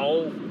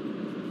how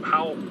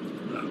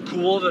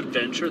cool of an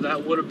adventure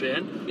that would have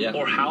been,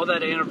 or how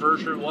that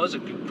anniversary was,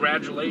 and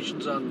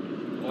congratulations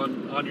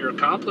on your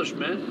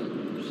accomplishment.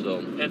 So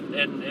and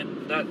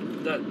that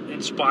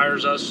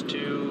inspires us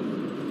to.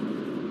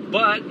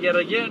 But yet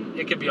again,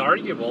 it could be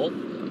arguable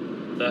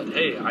that,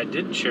 hey, I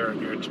didn't share in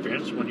your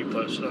experience when you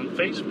posted on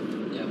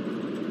Facebook. Yeah.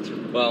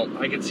 Well,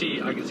 I can see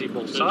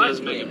both sides.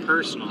 It doesn't make it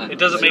personal. It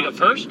doesn't make it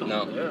personal.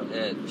 No.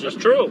 Yeah. Just That's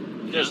true.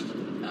 Just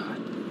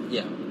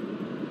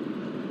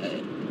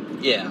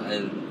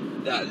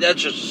and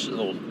that's just a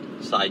little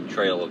side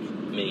trail of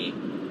me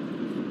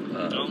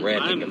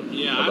ranting.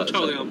 I'm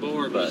totally on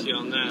board with you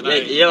on that.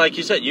 Like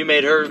you said, you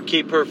made her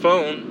keep her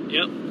phone.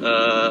 Yep.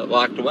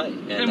 Locked away,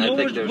 and I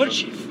think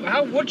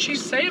what'd she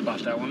say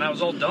about that when that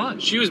was all done?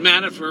 She was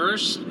mad at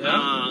first,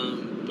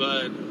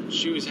 but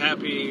she was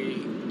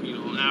happy,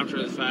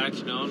 after the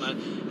fact, And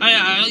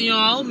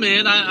I'll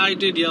admit I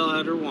did yell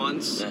at her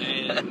once,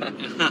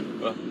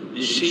 and well,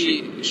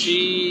 she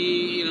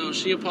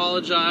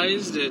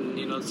apologized and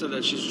said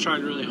that she's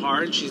trying really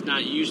hard. She's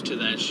not used to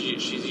that.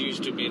 She's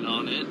used to being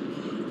on it,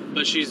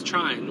 but she's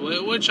trying,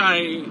 which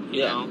I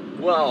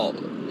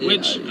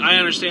which I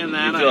understand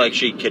that. You feel like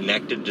she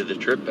connected to the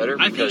trip better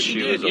because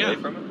she was away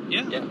from it?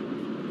 Yeah.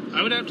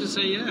 I would have to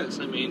say yes.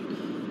 I mean,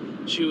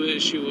 she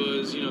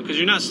was, because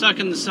you're not stuck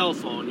in the cell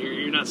phone.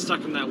 You're not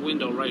stuck in that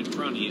window right in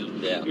front of you.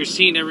 Yeah. You're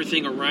seeing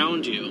everything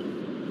around you.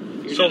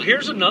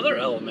 Here's another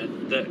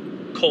element that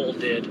Cole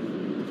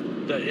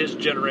did that his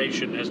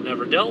generation has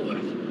never dealt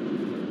with.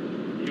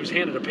 He was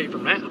handed a paper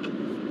map.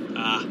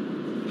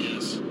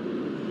 Yes.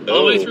 All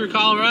the way through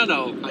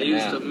Colorado, I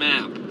used a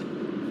map.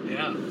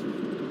 Yeah.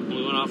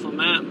 We went off a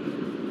map.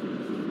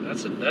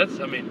 That's a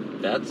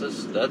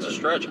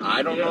stretch.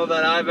 I don't know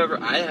that I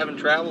haven't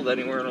traveled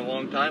anywhere in a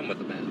long time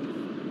with a map.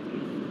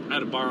 I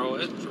had to borrow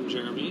it from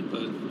Jeremy,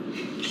 but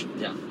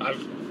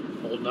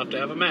I'm old enough to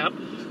have a map.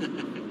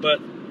 But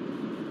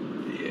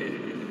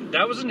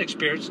that was an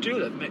experience too.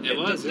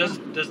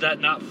 Does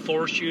that not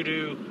force you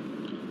to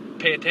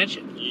pay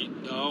attention?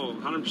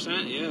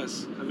 100%,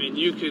 yes. I mean,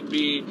 you could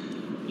be,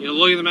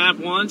 look at the map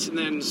once and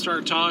then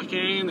start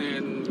talking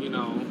and,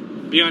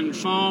 be on your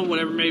phone,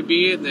 whatever it may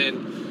be, and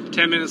then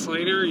 10 minutes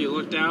later you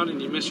look down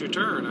and you miss your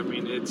turn. I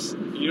mean,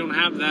 you don't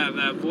have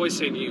that voice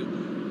saying to you,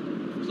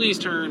 please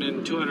turn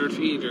in 200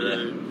 feet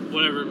or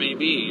whatever it may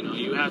be.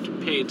 You have to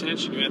pay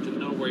attention. You have to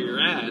know where you're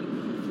at.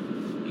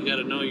 You got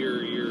to know your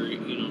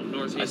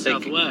northeast,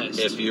 southwest.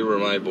 If you were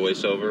my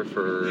voiceover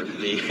for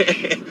the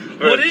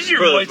what is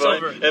your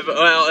voiceover?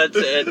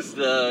 It's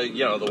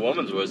the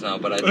woman's voice now,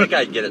 but I think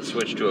I'd get it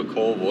switched to a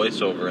Cole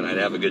voiceover, and I'd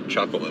have a good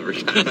chuckle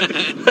every time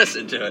I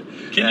listen to it.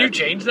 Can you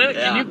change that?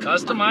 Yeah. Can you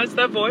customize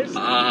that voice?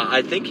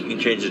 I think you can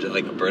change it to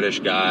like a British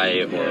guy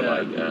or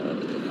like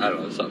I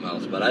don't know, something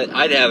else. But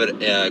I'd have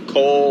it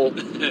Cole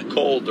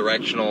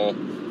directional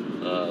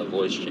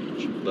voice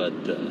change. But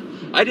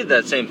I did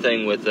that same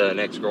thing with an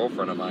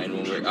ex-girlfriend of mine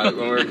when we were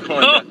going to...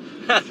 not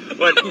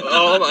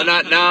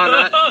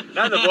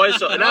the voice...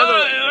 Not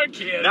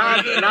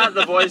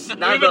the voice...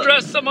 We've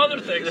addressed some other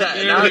things.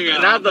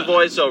 Not the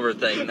voiceover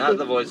thing. Not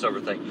the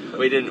voiceover thing.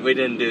 We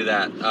didn't do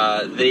that.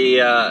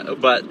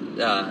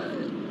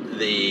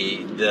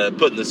 The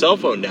putting the cell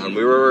phone down.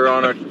 We were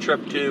on a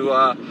trip to...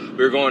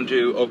 we were going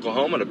to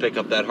Oklahoma to pick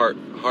up that heart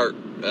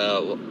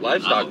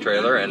livestock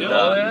trailer, and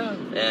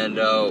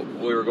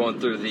we were going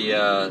through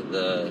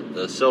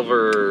the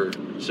silver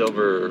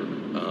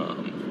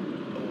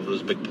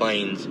those big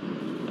planes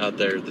out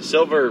there. The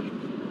silver,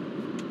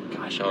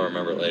 gosh, I'll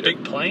remember it later.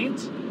 Big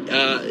planes?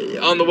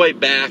 On the way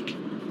back.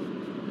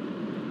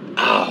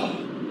 Oh,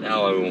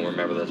 now I won't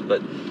remember this,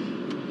 but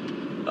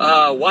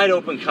wide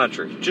open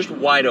country, just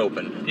wide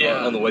open.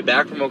 Yeah. On the way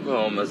back from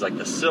Oklahoma is like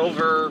the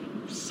silver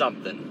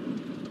something.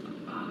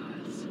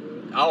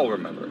 I'll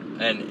remember.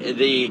 And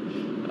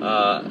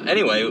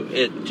anyway,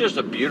 it just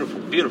a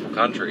beautiful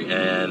country.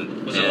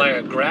 And was it like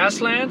a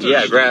grassland?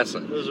 Yeah,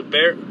 grassland. It was a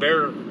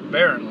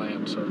barren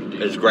land sort of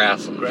deal. It's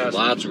grasslands.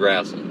 Lots of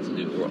grasslands.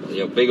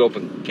 Big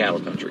open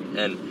cattle country.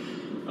 And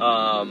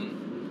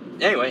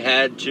anyway,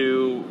 had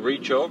to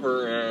reach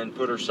over and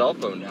put her cell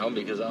phone down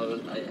because I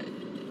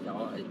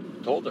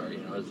told her,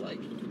 it's like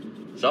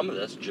some of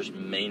this just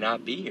may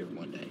not be here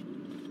one day.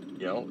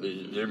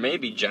 There may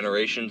be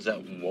generations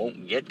that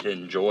won't get to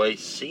enjoy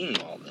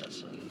seeing all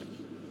this. And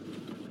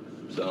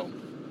so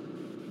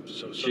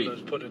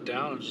sometimes putting it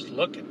down and just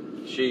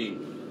looking. She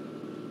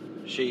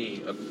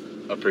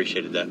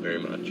appreciated that very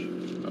much.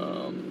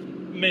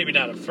 Maybe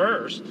not at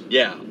first.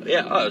 Yeah.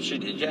 Oh, she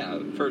did. Yeah,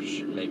 at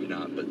first maybe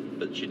not,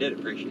 but she did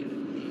appreciate it.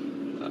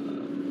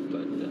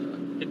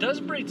 It does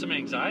breed some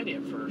anxiety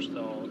at first,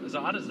 though. As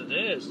odd as it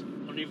is,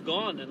 when you've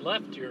gone and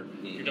left your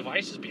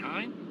devices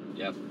behind.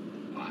 Yep.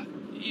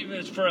 Even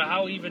as for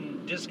how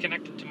even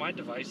disconnected to my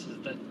devices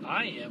that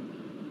I am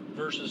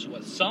versus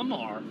what some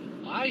are,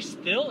 I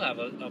still have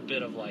a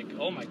bit of like,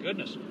 oh my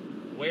goodness,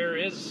 where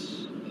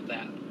is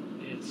that?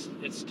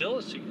 It's still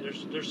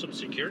there's some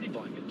security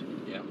blanket to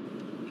it. Yeah.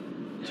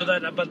 So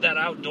that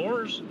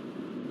outdoors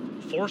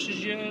forces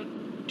you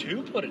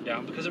to put it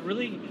down because it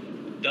really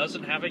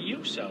doesn't have a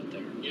use out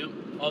there. Yep.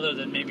 Other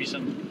than maybe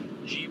some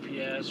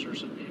GPS or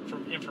some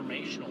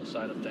informational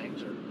side of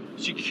things or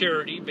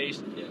security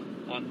based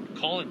on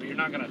calling, but you're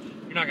not gonna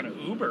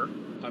Uber.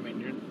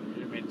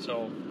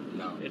 So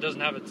no, it doesn't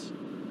have its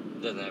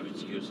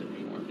use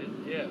anymore.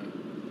 Yeah.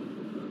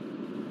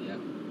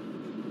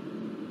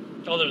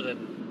 Other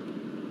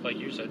than, like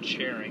you said,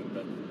 sharing,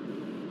 but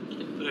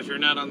if you're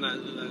not on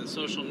that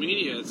social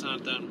media, it's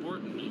not that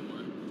important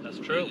anymore. That's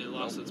true. It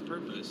lost its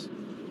purpose.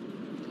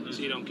 So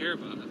you don't care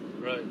about it.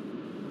 Right.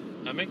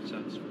 That makes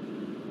sense.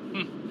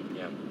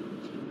 Yeah.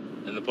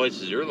 And the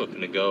places you're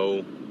looking to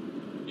go,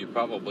 you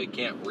probably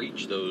can't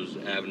reach those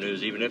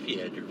avenues even if you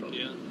had your phone.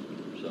 Yeah.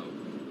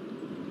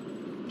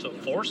 So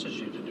it forces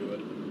you to do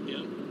it.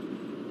 Yeah.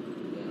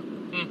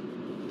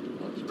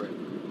 That's great.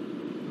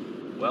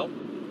 Well,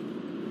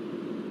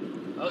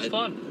 that was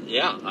fun.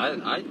 Yeah,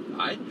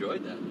 I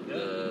enjoyed that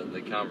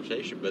the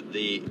conversation, but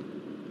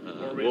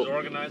were we as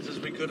organized as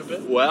we could have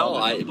been? Well,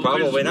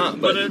 probably not,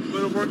 but it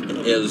worked.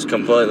 It was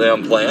completely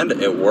unplanned.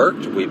 It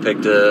worked. We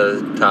picked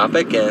a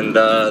topic, and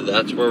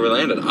that's where we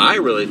landed. I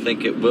really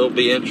think it will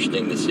be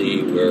interesting to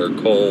see where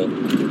coal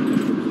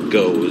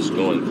goes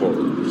going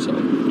forward. So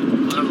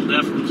I'll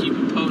definitely keep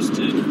you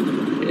posted.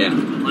 Yeah.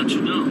 Let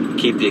you know.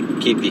 Keep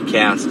you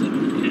casted.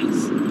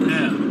 Yes.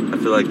 Yeah. I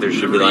feel like there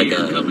should be like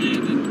a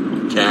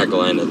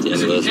tagline at the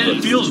end of this.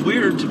 It feels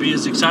weird to be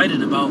as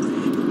excited about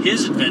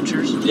his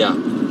adventures. Yeah.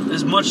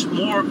 As much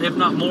more, if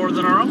not more,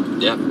 than our own.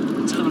 Yeah.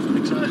 It's kind of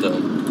exciting. So,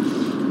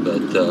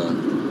 but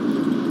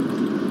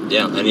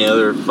any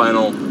other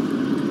final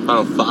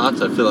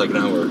thoughts? I feel like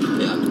now we're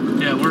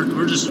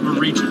we're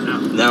reaching now.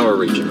 Now we're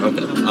reaching.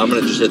 Okay. I'm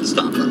gonna just hit the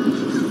stop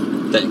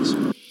button. Thanks.